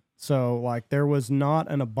right. So, like, there was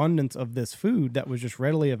not an abundance of this food that was just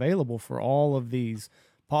readily available for all of these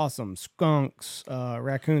possums, skunks,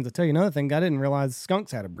 raccoons. I'll tell you another thing. I didn't realize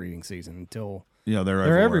skunks had a breeding season until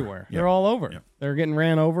they're everywhere. Yep. They're all over. Yep. They're getting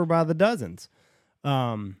ran over by the dozens.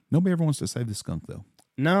 Nobody ever wants to save the skunk, though.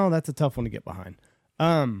 No, that's a tough one to get behind.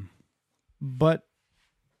 But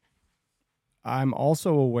I'm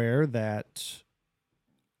also aware that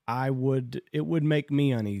it would make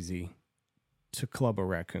me uneasy to club a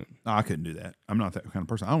raccoon. No, I couldn't do that. I'm not that kind of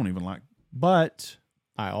person. I don't even like. But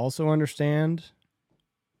I also understand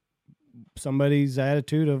somebody's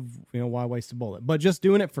attitude of, why waste a bullet? But just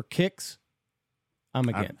doing it for kicks, I'm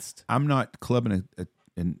against. I'm not clubbing a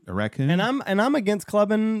raccoon. And I'm against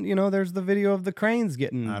clubbing, there's the video of the cranes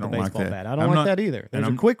getting the baseball like that. bat. I don't like that either. There's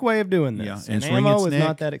a quick way of doing this. Yeah, and it's wring ammo its is neck,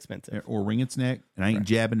 not that expensive. Or wring its neck, and I ain't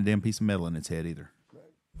jabbing a damn piece of metal in its head either.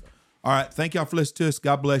 All right. Thank y'all for listening to us.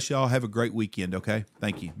 God bless y'all. Have a great weekend, okay?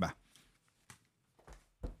 Thank you. Bye.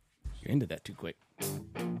 You're into that too quick.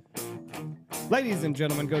 Ladies and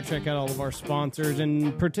gentlemen, go check out all of our sponsors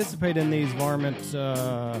and participate in these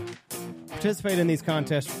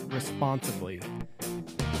contests responsibly.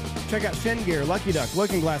 Check out Shen Gear, Lucky Duck,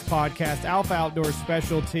 Looking Glass Podcast, Alpha Outdoor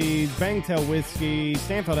Specialties, Bangtail Whiskey,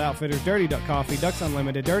 Stanfield Outfitters, Dirty Duck Coffee, Ducks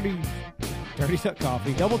Unlimited, Dirty Duck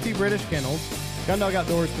Coffee, Double T British Kennels, Gundog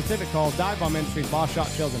Outdoors, Pacific Calls, Dive Bomb Industries, Boss Shot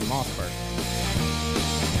Shells, and Mossberg.